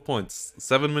a couple of points.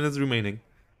 7 minutes remaining.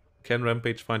 Can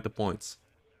Rampage find the points?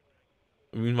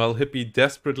 Meanwhile, HIPPIE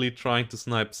desperately trying to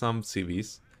snipe some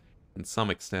CVs. In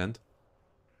some extent.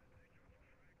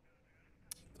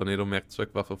 Tornado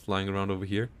Mehrzweckwaffe flying around over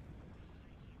here.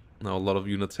 Now a lot of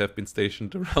units have been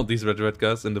stationed around these red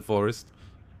guys in the forest.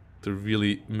 To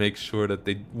really make sure that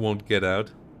they won't get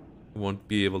out. Won't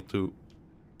be able to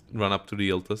run up to the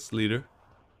Iltis leader.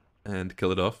 And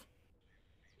kill it off.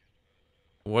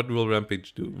 What will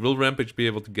Rampage do? Will Rampage be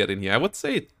able to get in here? I would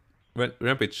say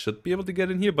Rampage should be able to get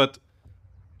in here, but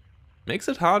makes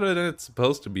it harder than it's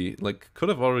supposed to be. Like, could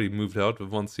have already moved out with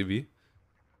one CV.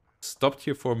 Stopped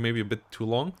here for maybe a bit too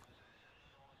long.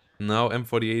 Now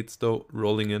M48's though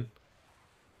rolling in.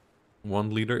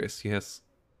 One leader, as he has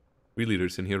 3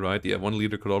 leaders in here, right? Yeah, one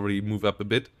leader could already move up a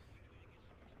bit.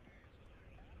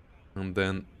 And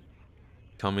then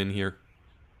come in here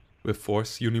with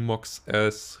force. Unimogs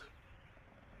as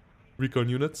recon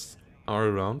units are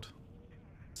around.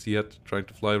 Seat trying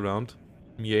to fly around.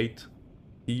 Me-8,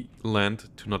 he land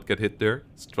to not get hit there.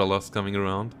 Strella's coming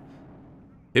around.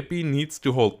 HIPPIE needs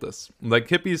to hold this. Like,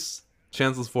 HIPPIE's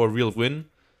chances for a real win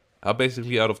are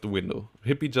basically out of the window.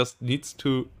 HIPPIE just needs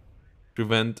to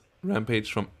prevent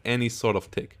Rampage from any sort of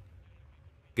tick.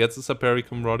 Gets the Saperi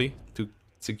Camaraderie to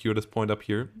secure this point up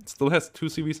here. Still has 2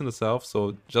 CVs in the south,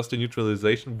 so just a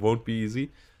neutralization won't be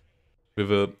easy.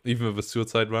 Even with a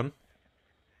suicide run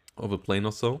of a plane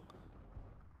or so.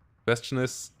 Question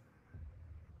is,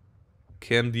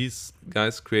 can these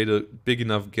guys create a big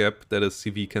enough gap that a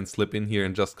CV can slip in here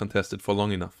and just contest it for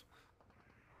long enough?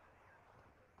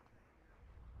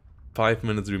 5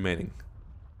 minutes remaining.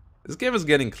 This game is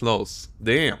getting close.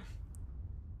 Damn.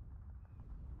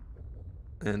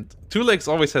 And Two Lakes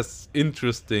always has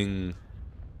interesting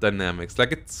dynamics.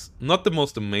 Like, it's not the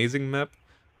most amazing map.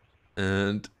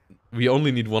 And we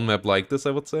only need one map like this, I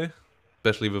would say.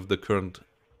 Especially with the current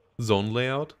zone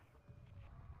layout.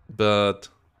 But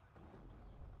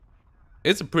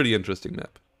it's a pretty interesting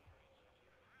map.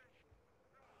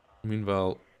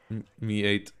 Meanwhile,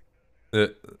 Me-8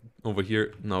 over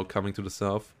here, now coming to the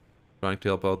south. Trying to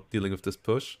help out dealing with this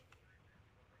push.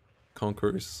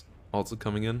 Conquerors also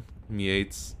coming in.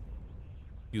 Me-8s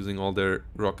using all their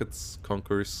rockets.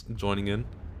 Conquerors joining in.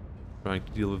 Trying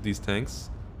to deal with these tanks.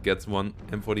 Gets one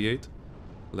M48.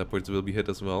 Leopards will be hit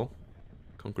as well.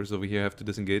 Conquerors over here have to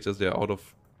disengage as they're out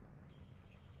of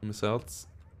missiles.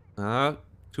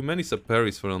 Too many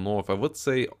Saperis for the north. I would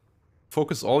say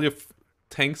focus all your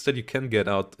tanks that you can get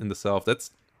out in the south.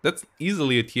 That's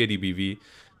easily a tier DBV.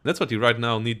 That's what you right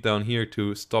now need down here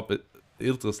to stop it.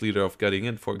 Iltis leader of getting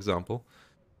in, for example.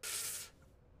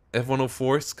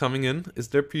 F-104 is coming in. Is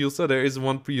there Priusa? There is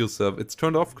one Priusa. It's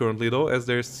turned off currently though, as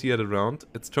there's Seat around.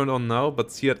 It's turned on now,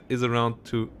 but Seat is around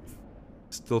to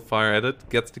still fire at it.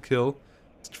 Gets the kill.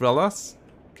 Strella's?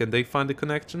 Can they find a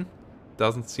connection?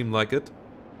 Doesn't seem like it.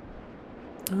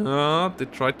 They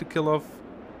tried to kill off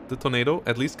the Tornado.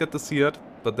 At least get the Seat,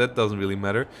 but that doesn't really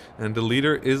matter. And the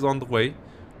leader is on the way.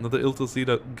 Another Iltis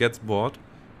leader gets bought.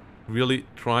 Really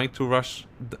trying to rush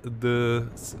the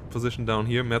position down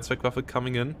here. Mehrzweckwaffe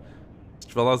coming in.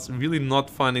 Strella's really not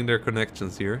finding their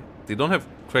connections here. They don't have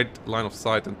great line of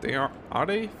sight, and they are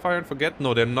they fire and forget?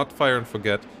 No, they're not fire and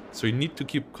forget. So you need to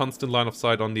keep constant line of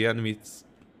sight on the enemy's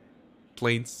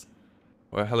planes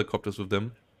or helicopters with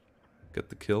them. Get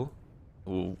the kill.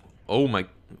 Oh my,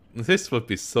 this would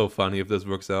be so funny if this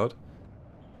works out.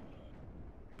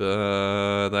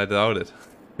 But I doubt it.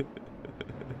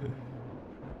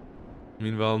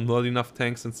 Meanwhile, not enough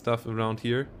tanks and stuff around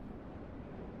here.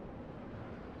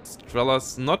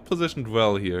 Strella's not positioned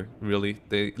well here, really.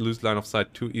 They lose line of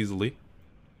sight too easily.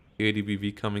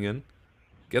 ADBV coming in.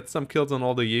 Get some kills on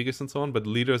all the Jaegers and so on, but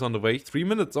the leader is on the way. 3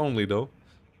 minutes only though.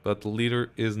 But the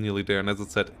leader is nearly there, and as I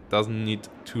said, it doesn't need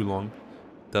too long.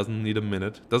 Doesn't need a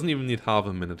minute. Doesn't even need half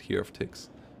a minute here of ticks.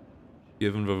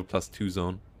 Given with a +2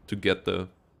 zone to get the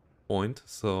point.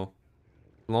 So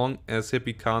long as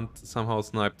HIPPIE can't somehow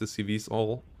snipe the CVs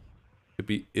all,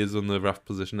 HIPPIE is in a rough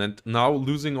position. And now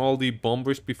losing all the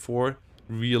bombers before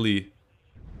really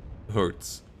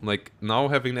hurts. Like now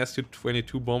having an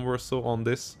SU-22 bomber or so on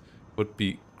this would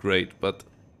be great, but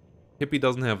HIPPIE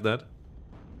doesn't have that.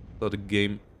 So the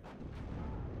game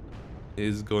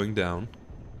is going down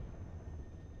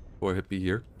for HIPPIE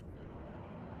here.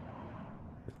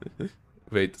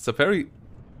 Wait, Saperi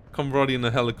Comrade in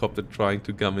a helicopter trying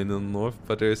to come in the north,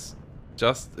 but there's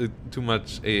just too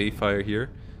much AA fire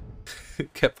here.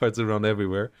 Leopards around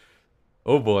everywhere.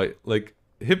 Oh boy, like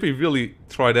HIPPIE really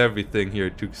tried everything here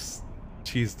to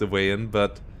cheese the way in,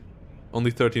 but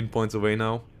only 13 points away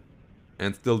now.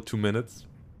 And still 2 minutes.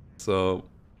 So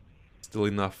still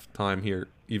enough time here,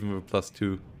 even with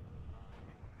 +2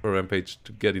 for Rampage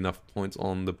to get enough points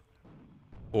on the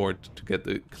board to get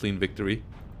the clean victory.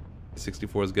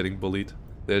 64 is getting bullied.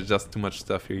 There's just too much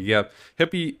stuff here. Yeah,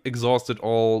 HIPPIE exhausted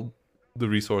all the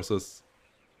resources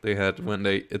they had when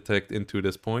they attacked into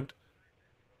this point.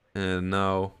 And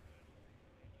now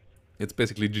it's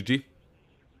basically GG.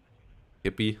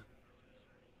 HIPPIE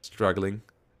struggling.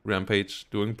 Rampage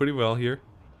doing pretty well here.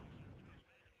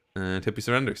 And HIPPIE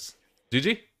surrenders.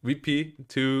 GG. VP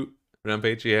to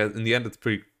Rampage. Yeah, in the end it's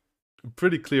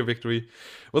pretty clear victory.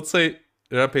 Let's say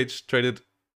Rampage traded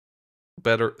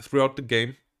better throughout the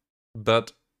game,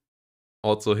 but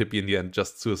also HIPPIE in the end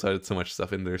just suicided so much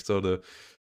stuff in there. So the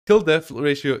kill-death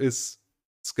ratio is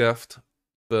scuffed,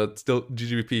 but still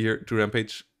GGVP here to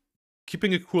Rampage.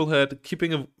 Keeping a cool head,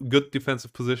 keeping a good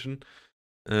defensive position,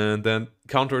 and then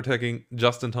counter-attacking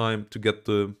just in time to get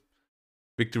the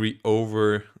victory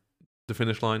over the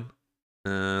finish line.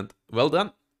 And well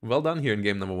done. Well done here in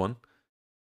game number 1.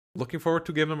 Looking forward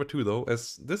to game number 2 though,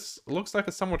 as this looks like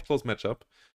a somewhat close matchup.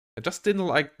 I just didn't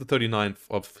like the 39th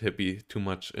of HIPPIE too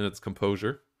much in its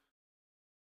composure.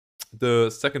 The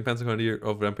second Panzer Grenadier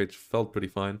of Rampage felt pretty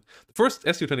fine. The first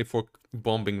Su-24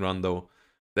 bombing run though,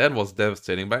 that was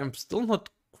devastating, but I'm still not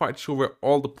quite sure where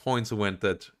all the points went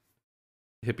that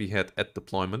HIPPIE had at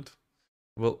deployment.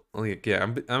 Well, yeah,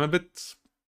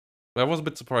 I was a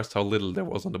bit surprised how little there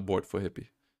was on the board for HIPPIE.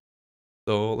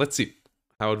 So let's see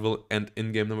how it will end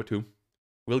in game number 2.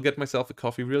 We'll get myself a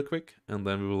coffee real quick, and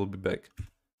then we will be back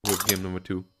with game number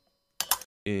 2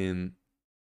 in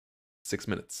 6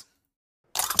 minutes.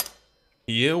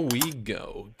 Here we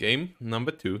go. Game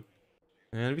number 2.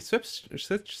 And we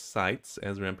switch sides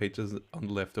as Rampage is on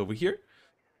the left over here.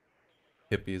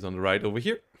 HIPPIE is on the right over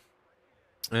here.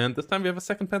 And this time we have a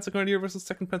second Panzer Grenadier versus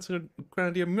second Panzer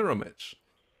Grenadier mirror match.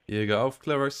 Jäger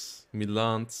Aufklärers,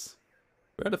 Milans.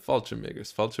 Where are the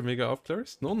Fallschirmjägers? Fallschirmjäger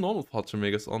Aufklärers? No normal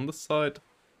Fallschirmjägers on the side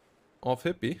of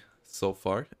HIPPIE so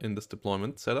far in this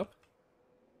deployment setup.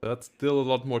 But still a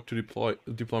lot more to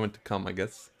deployment to come, I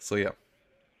guess. So yeah.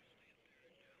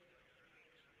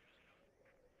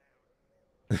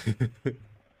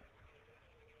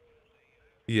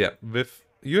 Yeah,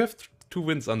 you have 2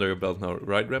 wins under your belt now,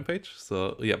 right, Rampage?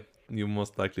 So yeah, you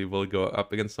most likely will go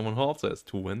up against someone who also has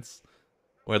 2 wins.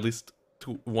 Or at least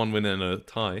 1 win and a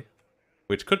tie.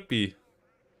 Which could be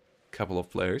a couple of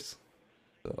players.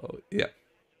 So yeah.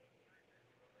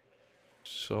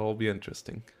 Shall be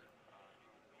interesting.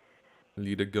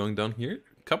 Leader going down here.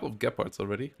 A couple of Leopards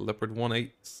already. Leopard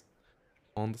 1-8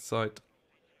 on the side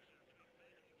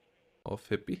of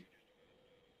HIPPIE.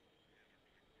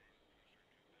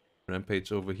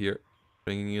 Rampage over here,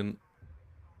 bringing in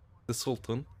the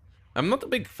Sultan. I'm not a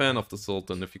big fan of the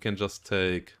Sultan if you can just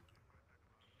take...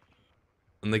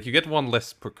 And like you get 1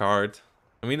 less per card.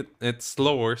 I mean, it's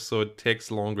slower, so it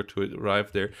takes longer to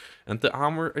arrive there. And the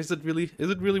armor, is it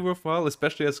really worthwhile?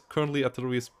 Especially as currently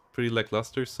artillery is pretty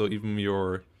lackluster, so even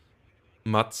your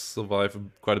Mats survive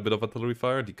quite a bit of artillery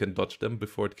fire, and you can dodge them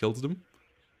before it kills them.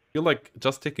 I feel like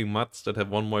just taking Mats that have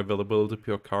 1 more availability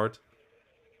per card,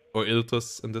 or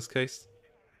Iltus in this case,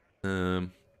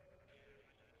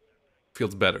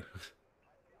 feels better.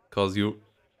 Because you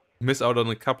miss out on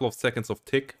a couple of seconds of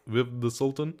tick with the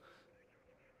Sultan.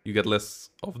 You get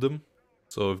less of them,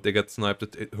 so if they get sniped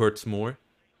it hurts more.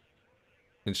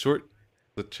 In short,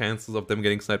 the chances of them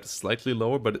getting sniped is slightly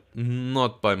lower, but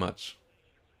not by much.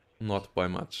 Not by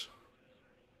much.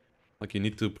 Like, you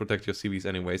need to protect your CVs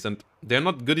anyways, and they're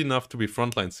not good enough to be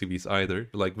frontline CVs either.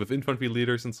 Like, with infantry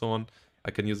leaders and so on,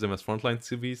 I can use them as frontline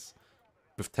CVs.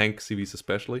 With tank CVs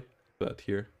especially, but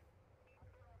here...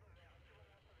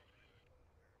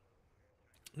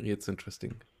 It's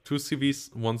interesting. 2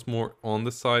 CVs once more on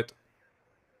the side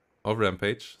of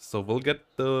Rampage. So we'll get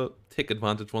the tick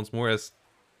advantage once more as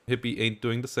Hippie ain't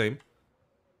doing the same.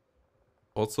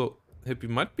 Also, Hippie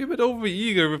might be a bit over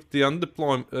eager with the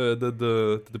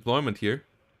the deployment here.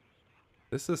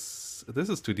 This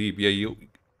is too deep. Yeah, you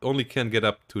only can get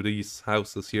up to these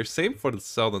houses here. Same for the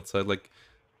southern side. Like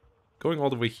going all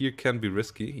the way here can be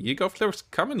risky. Jäger flares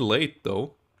coming late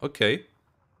though. Okay.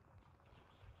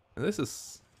 And this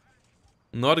is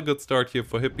not a good start here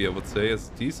for Hippie, I would say, as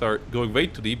these are going way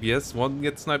too deep. Yes, one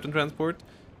gets sniped in transport.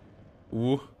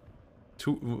 Ooh.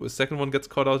 Second one gets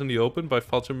caught out in the open by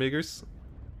Fallschirmjägers.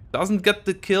 Doesn't get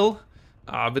the kill.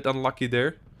 A bit unlucky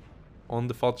there on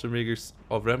the Fallschirmjägers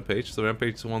of Rampage. So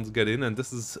Rampage wants to get in, and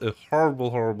this is a horrible,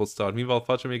 horrible start. Meanwhile,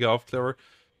 Fallschirmjäger Aufklärer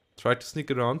try to sneak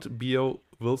around. BO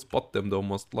will spot them though,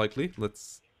 most likely.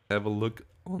 Let's have a look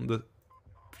on the...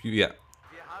 Yeah,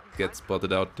 get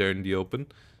spotted out there in the open.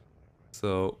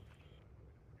 So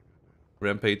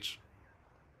Rampage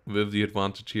with the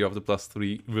advantage here of the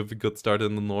 +3 with a good start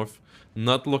in the north.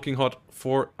 Not looking hot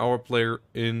for our player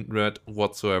in red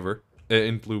whatsoever.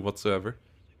 In blue whatsoever.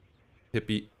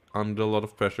 Hippie under a lot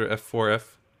of pressure.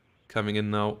 F4F coming in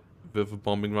now with a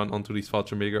bombing run onto these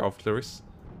Fallschirmjäger Aufklärers.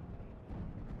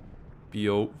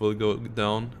 BO will go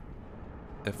down.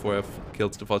 F4F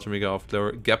kills the Fallschirmjäger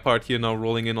Aufklärer. Gepard here now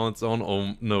rolling in on its own.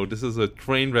 Oh no, this is a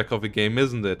train wreck of a game,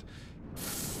 isn't it?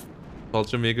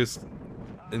 Fallschirmjägers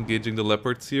engaging the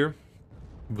Leopards here.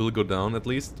 Will go down at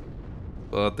least.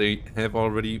 But they have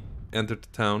already entered the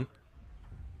town.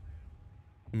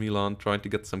 Milan trying to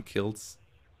get some kills.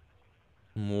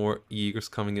 More Jägers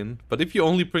coming in. But if you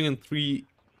only bring in 3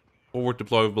 forward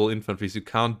deployable infantries, you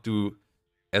can't do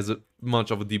as much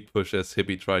of a deep push as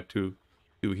Hippie tried to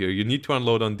do here. You need to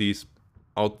unload on these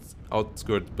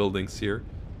outskirt buildings here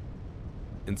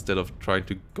instead of trying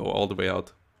to go all the way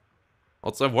out.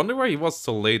 Also, I wonder why he was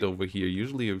so late over here.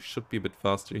 Usually he should be a bit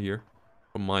faster here,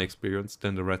 from my experience,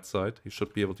 than the red side. He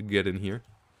should be able to get in here.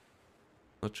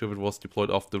 Not sure if it was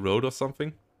deployed off the road or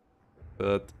something,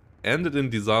 but ended in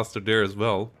disaster there as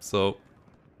well. So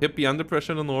Hippie under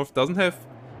pressure in the north, doesn't have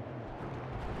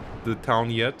the town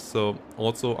yet, so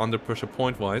also under pressure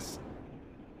point-wise.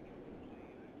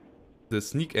 The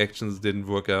sneak actions didn't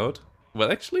work out.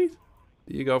 Well, actually,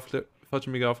 the Fallschirmjäger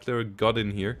Aufklärer got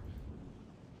in here,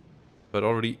 but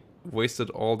already wasted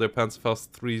all their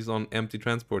Panzerfaust 3s on empty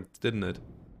transports, didn't it?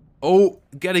 Oh,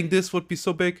 getting this would be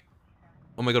so big.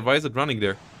 Oh my god, why is it running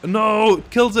there? No, it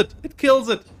kills it! It kills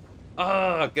it!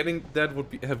 Ah, getting that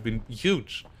would have been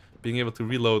huge. Being able to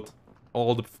reload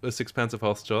all the 6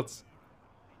 Panzerfaust shots.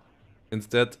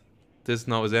 Instead, this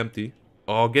now is empty.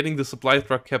 Oh, getting the supply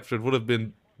truck captured would have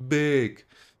been big.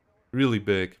 Really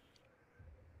big.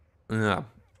 Yeah.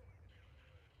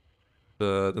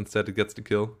 But instead it gets the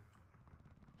kill.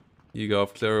 You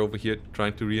got Claire over here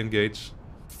trying to re-engage.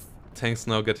 Tanks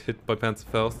now get hit by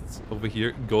Panzerfausts over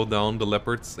here. Go down the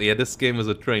Leopards. Yeah, this game is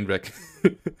a train wreck.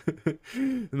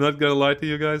 Not gonna lie to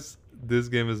you guys. This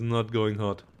game is not going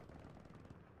hot.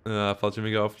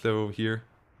 Fallschirmjäger Aufklärer over here.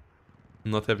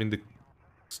 Not having the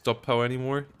stop power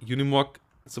anymore. Unimog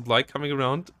supply coming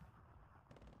around.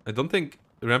 I don't think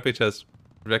Rampage has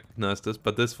recognized this,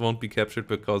 but this won't be captured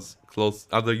because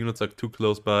other units are too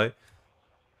close by.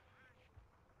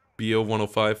 BO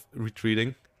 105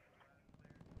 retreating.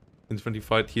 Infantry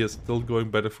fight here is still going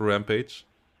better for Rampage.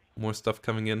 More stuff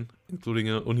coming in, including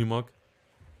an Unimog.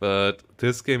 But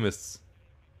this game is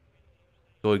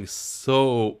going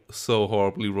so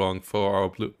horribly wrong for our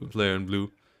player in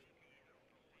blue.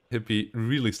 Hippie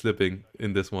really slipping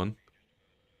in this one.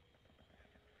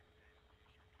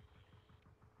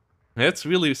 That's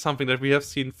really something that we have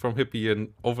seen from Hippie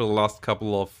in over the last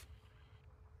couple of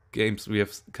games we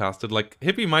have casted. Like,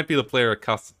 Hippie might be the player I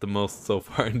casted the most so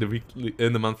far in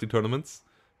the monthly tournaments.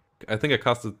 I think I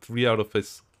casted 3 out of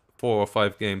his 4 or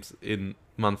 5 games in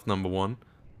month number 1.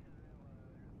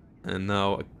 And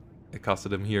now I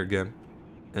casted him here again.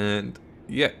 And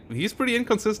yeah, he's pretty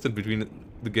inconsistent between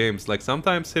the games. Like,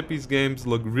 sometimes Hippie's games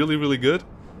look really good,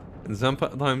 and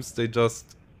sometimes they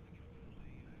just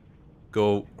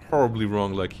go horribly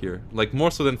wrong, like here. Like, more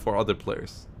so than for other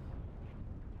players.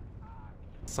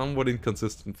 Somewhat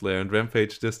inconsistent player, and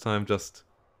Rampage this time just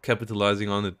capitalizing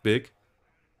on it big.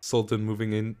 Sultan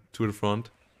moving in to the front.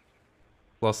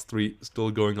 +3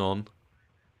 still going on.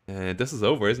 And this is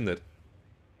over, isn't it?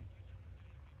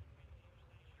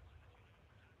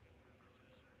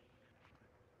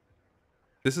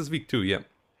 This is week 2, yeah.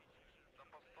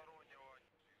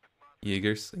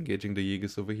 Jägers, engaging the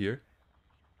Jägers over here.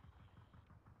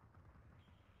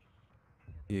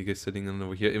 Jäger sitting in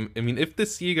over here. I mean, if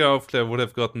this Jäger Aufklärer would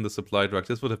have gotten the supply truck,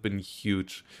 this would have been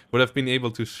huge. Would have been able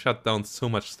to shut down so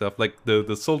much stuff. Like,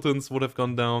 the Sultans would have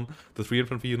gone down. The 3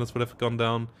 infantry units would have gone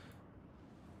down.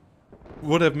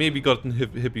 would have maybe gotten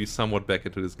Hippie somewhat back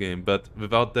into this game, but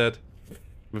without that,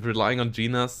 with relying on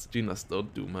Genas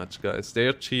don't do much, guys.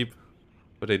 They're cheap,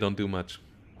 but they don't do much.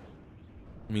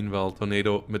 Meanwhile,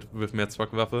 Tornado with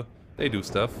Metzwackwaffe, they do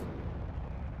stuff.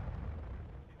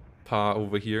 Pa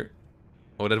over here.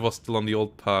 Oh, that was still on the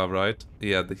old Pa, right?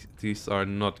 Yeah, these are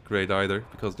not great either,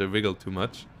 because they wiggle too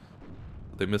much.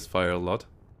 They misfire a lot.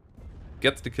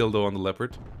 Gets the kill though on the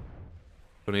Leopard.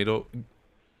 Tornado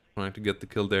trying to get the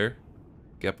kill there.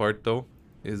 Gepard though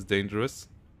is dangerous.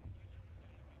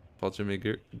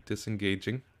 Fallschirmjäger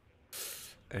disengaging.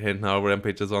 And now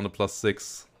Rampage is on a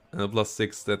 +6. And a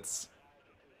 +6, that's...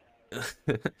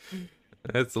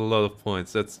 that's a lot of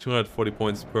points. That's 240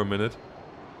 points per minute.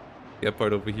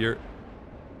 Gepard over here.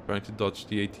 Trying to dodge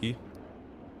the AT.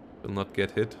 Will not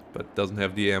get hit, but doesn't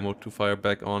have the ammo to fire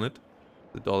back on it.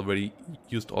 It already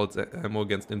used all its ammo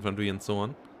against infantry and so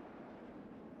on.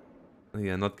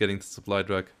 Yeah, not getting the supply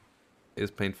drag is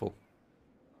painful.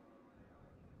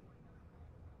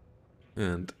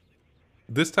 And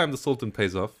this time the Sultan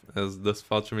pays off, as this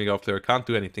Fallschirmjäger player can't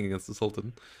do anything against the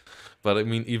Sultan. But I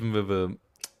mean, even with a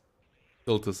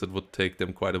Iltis, it would take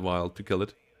them quite a while to kill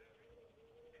it.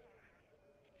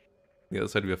 The other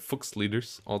side we have Fuchs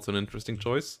leaders, also an interesting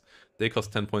choice. They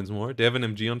cost 10 points more. They have an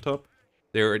MG on top.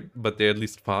 But they're at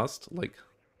least fast. Like,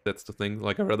 that's the thing.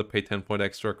 Like, I'd rather pay 10 point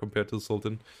extra compared to the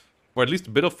Sultan. Or at least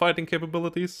a bit of fighting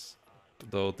capabilities.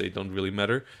 Though they don't really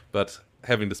matter. But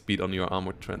having the speed on your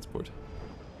armored transport.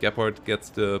 Gepard gets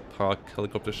the Park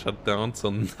helicopter shut down, so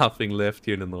nothing left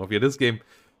here in the north. Yeah, this game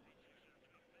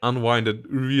unwinded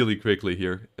really quickly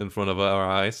here in front of our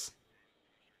eyes.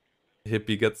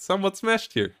 Hippie gets somewhat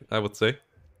smashed here, I would say.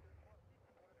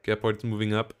 Gepard's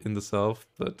moving up in the south,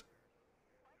 but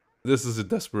this is a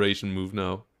desperation move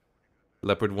now.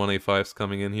 Leopard 1A5's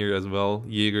coming in here as well.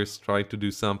 Jaeger's trying to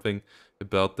do something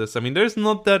about this. I mean, there's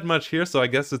not that much here, so I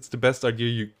guess it's the best idea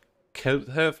you can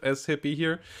have as Hippie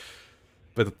here.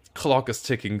 But the clock is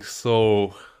ticking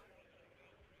so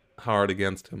hard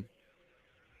against him.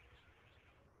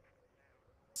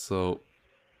 So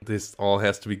this all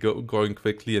has to be going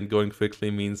quickly, and going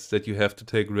quickly means that you have to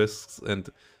take risks, and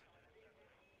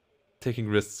taking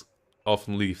risks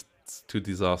often leads to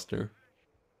disaster.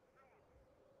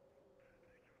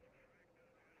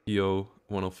 EO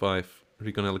 105,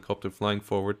 recon helicopter flying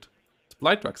forward.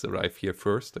 Supply trucks arrive here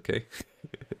first, okay.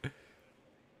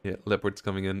 Yeah, Leopard's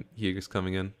coming in, Jaeger's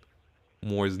coming in.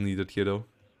 More is needed here though.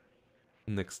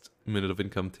 Next minute of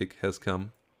income tick has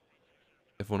come.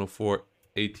 F-104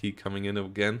 AT coming in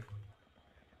again.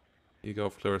 Jaeger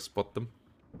Fleur spot them.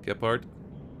 Gepard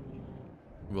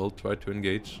will try to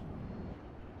engage.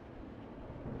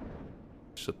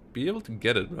 Should be able to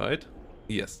get it, right?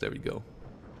 Yes, there we go.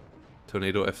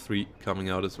 Tornado F3 coming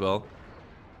out as well.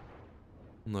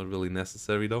 Not really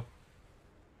necessary though.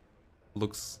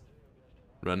 Looks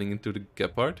running into the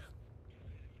Gepard.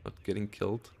 Not getting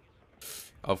killed.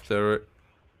 Aufklärer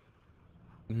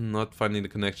not finding the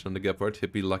connection on the Gepard.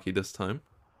 Hippie lucky this time.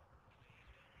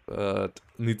 But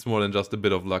needs more than just a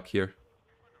bit of luck here.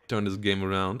 Turn this game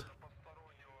around.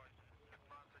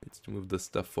 Needs to move this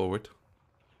stuff forward.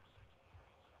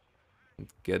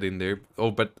 Get in there.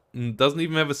 Oh, but doesn't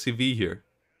even have a CV here.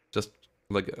 Just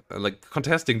like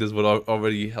contesting this would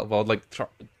already help out. Like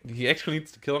he actually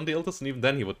needs to kill on the Iltis, and even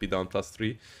then he would be down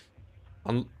 +3.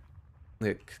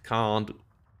 Can't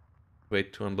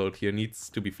wait to unload here. Needs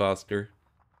to be faster.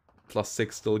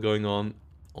 +6 still going on.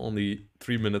 Only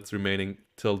 3 minutes remaining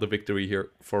till the victory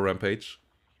here for Rampage.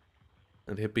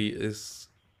 And Hippie is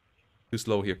too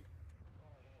slow here.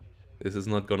 This is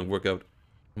not gonna work out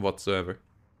whatsoever.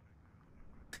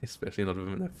 Especially not with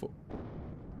an F4.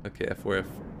 Okay, F4F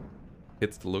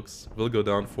hits the looks. Will go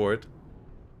down for it.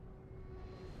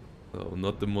 So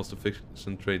not the most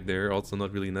efficient trade there. Also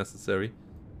not really necessary.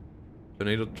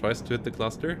 Tornado tries to hit the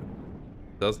cluster.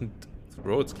 Doesn't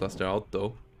throw its cluster out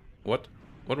though. What?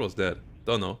 What was that?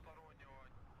 Don't know.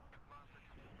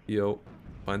 Yo,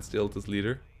 finds the Iltis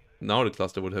leader. Now the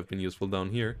cluster would have been useful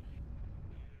down here.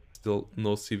 Still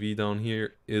no CV down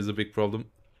here is a big problem.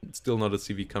 Still not a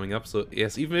CV coming up, so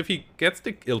yes, even if he gets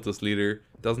the Iltis leader,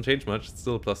 doesn't change much. It's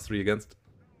still a +3 against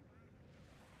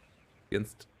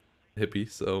Hippie,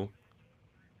 so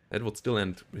that would still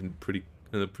end in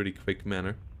a pretty quick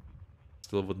manner.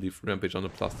 Still would leave Rampage on a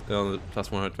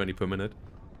 +120 per minute,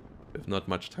 with not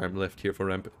much time left here for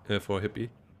Hippie.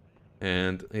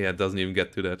 And yeah, it doesn't even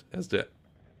get to that, as the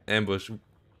ambush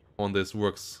on this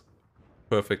works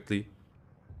perfectly.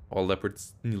 All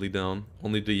Leopards nearly down.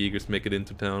 Only the Jaegers make it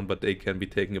into town, but they can be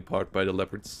taken apart by the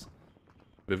Leopards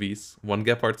with ease. One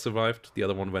Gepard survived, the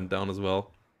other one went down as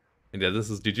well. And yeah, this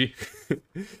is GG.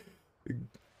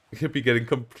 HIPPIE getting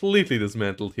completely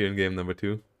dismantled here in game number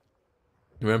 2.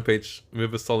 Rampage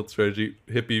with a solid strategy.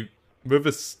 HIPPIE with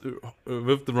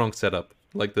the wrong setup.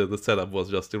 Like the setup was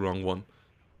just the wrong one.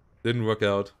 Didn't work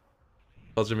out.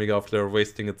 Mega Flare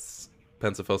wasting its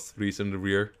Panzerfaust 3s in the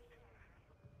rear.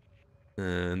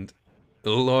 And a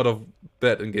lot of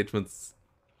bad engagements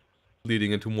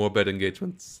leading into more bad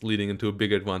engagements, leading into a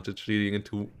big advantage, leading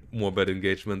into more bad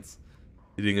engagements,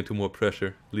 leading into more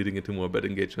pressure, leading into more bad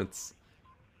engagements.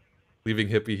 Leaving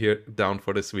HIPPIE here down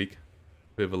for this week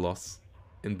with a loss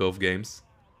in both games.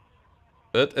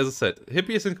 But as I said,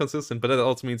 HIPPIE is inconsistent, but that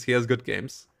also means he has good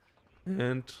games.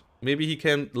 And maybe he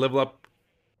can level up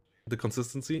the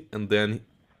consistency and then he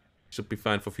should be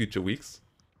fine for future weeks.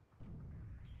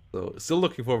 So still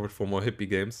looking forward for more HIPPIE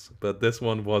games, but this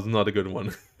one was not a good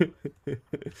one.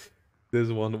 This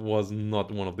one was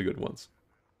not one of the good ones.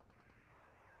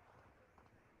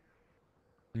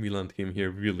 Milan team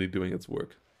here really doing its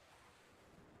work.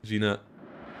 Gina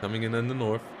coming in the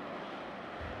north.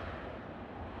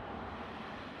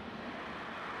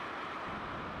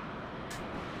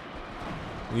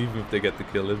 Even if they get the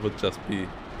kill, it would just be...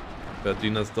 But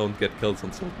Ginas don't get kills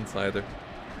on Sultans either.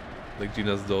 Like,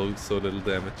 Ginas do so little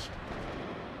damage.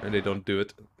 And they don't do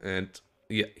it. And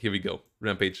yeah, here we go.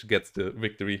 Rampage gets the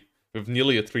victory with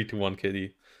nearly a 3-1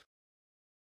 KD.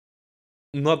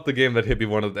 Not the game that HIPPIE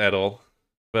wanted at all.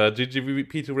 But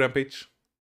GGVP to Rampage.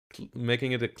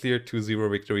 Making it a clear 2-0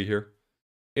 victory here.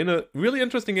 In a really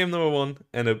interesting game number 1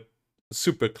 and a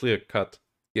super clear-cut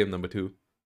game number 2.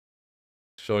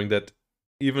 Showing that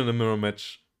even in a mirror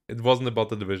match, it wasn't about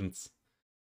the divisions.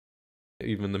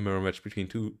 Even in the mirror match between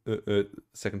two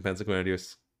second Panzer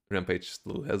Grenadiers, Rampage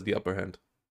still has the upper hand.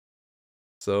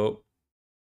 So,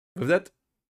 with that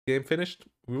game finished,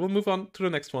 we will move on to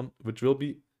the next one, which will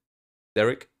be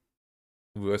Derek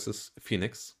versus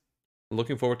Phoenix.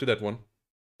 Looking forward to that one.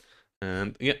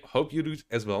 And yeah, hope you do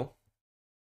as well.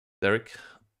 Derek,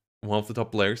 one of the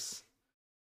top players.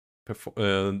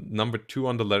 Number 2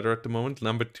 on the ladder at the moment,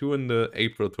 number 2 in the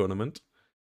April tournament,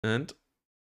 and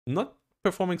not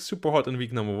performing super hot in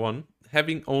week number 1,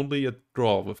 having only a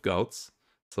draw with Gauts,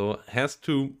 so has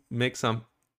to make some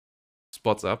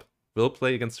spots up. Will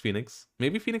play against Phoenix.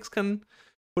 Maybe Phoenix can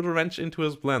put a wrench into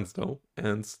his plans though,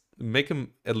 and make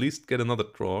him at least get another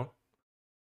draw.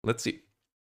 Let's see.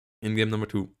 In game number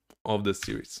 2 of this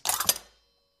series,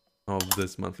 of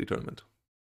this monthly tournament.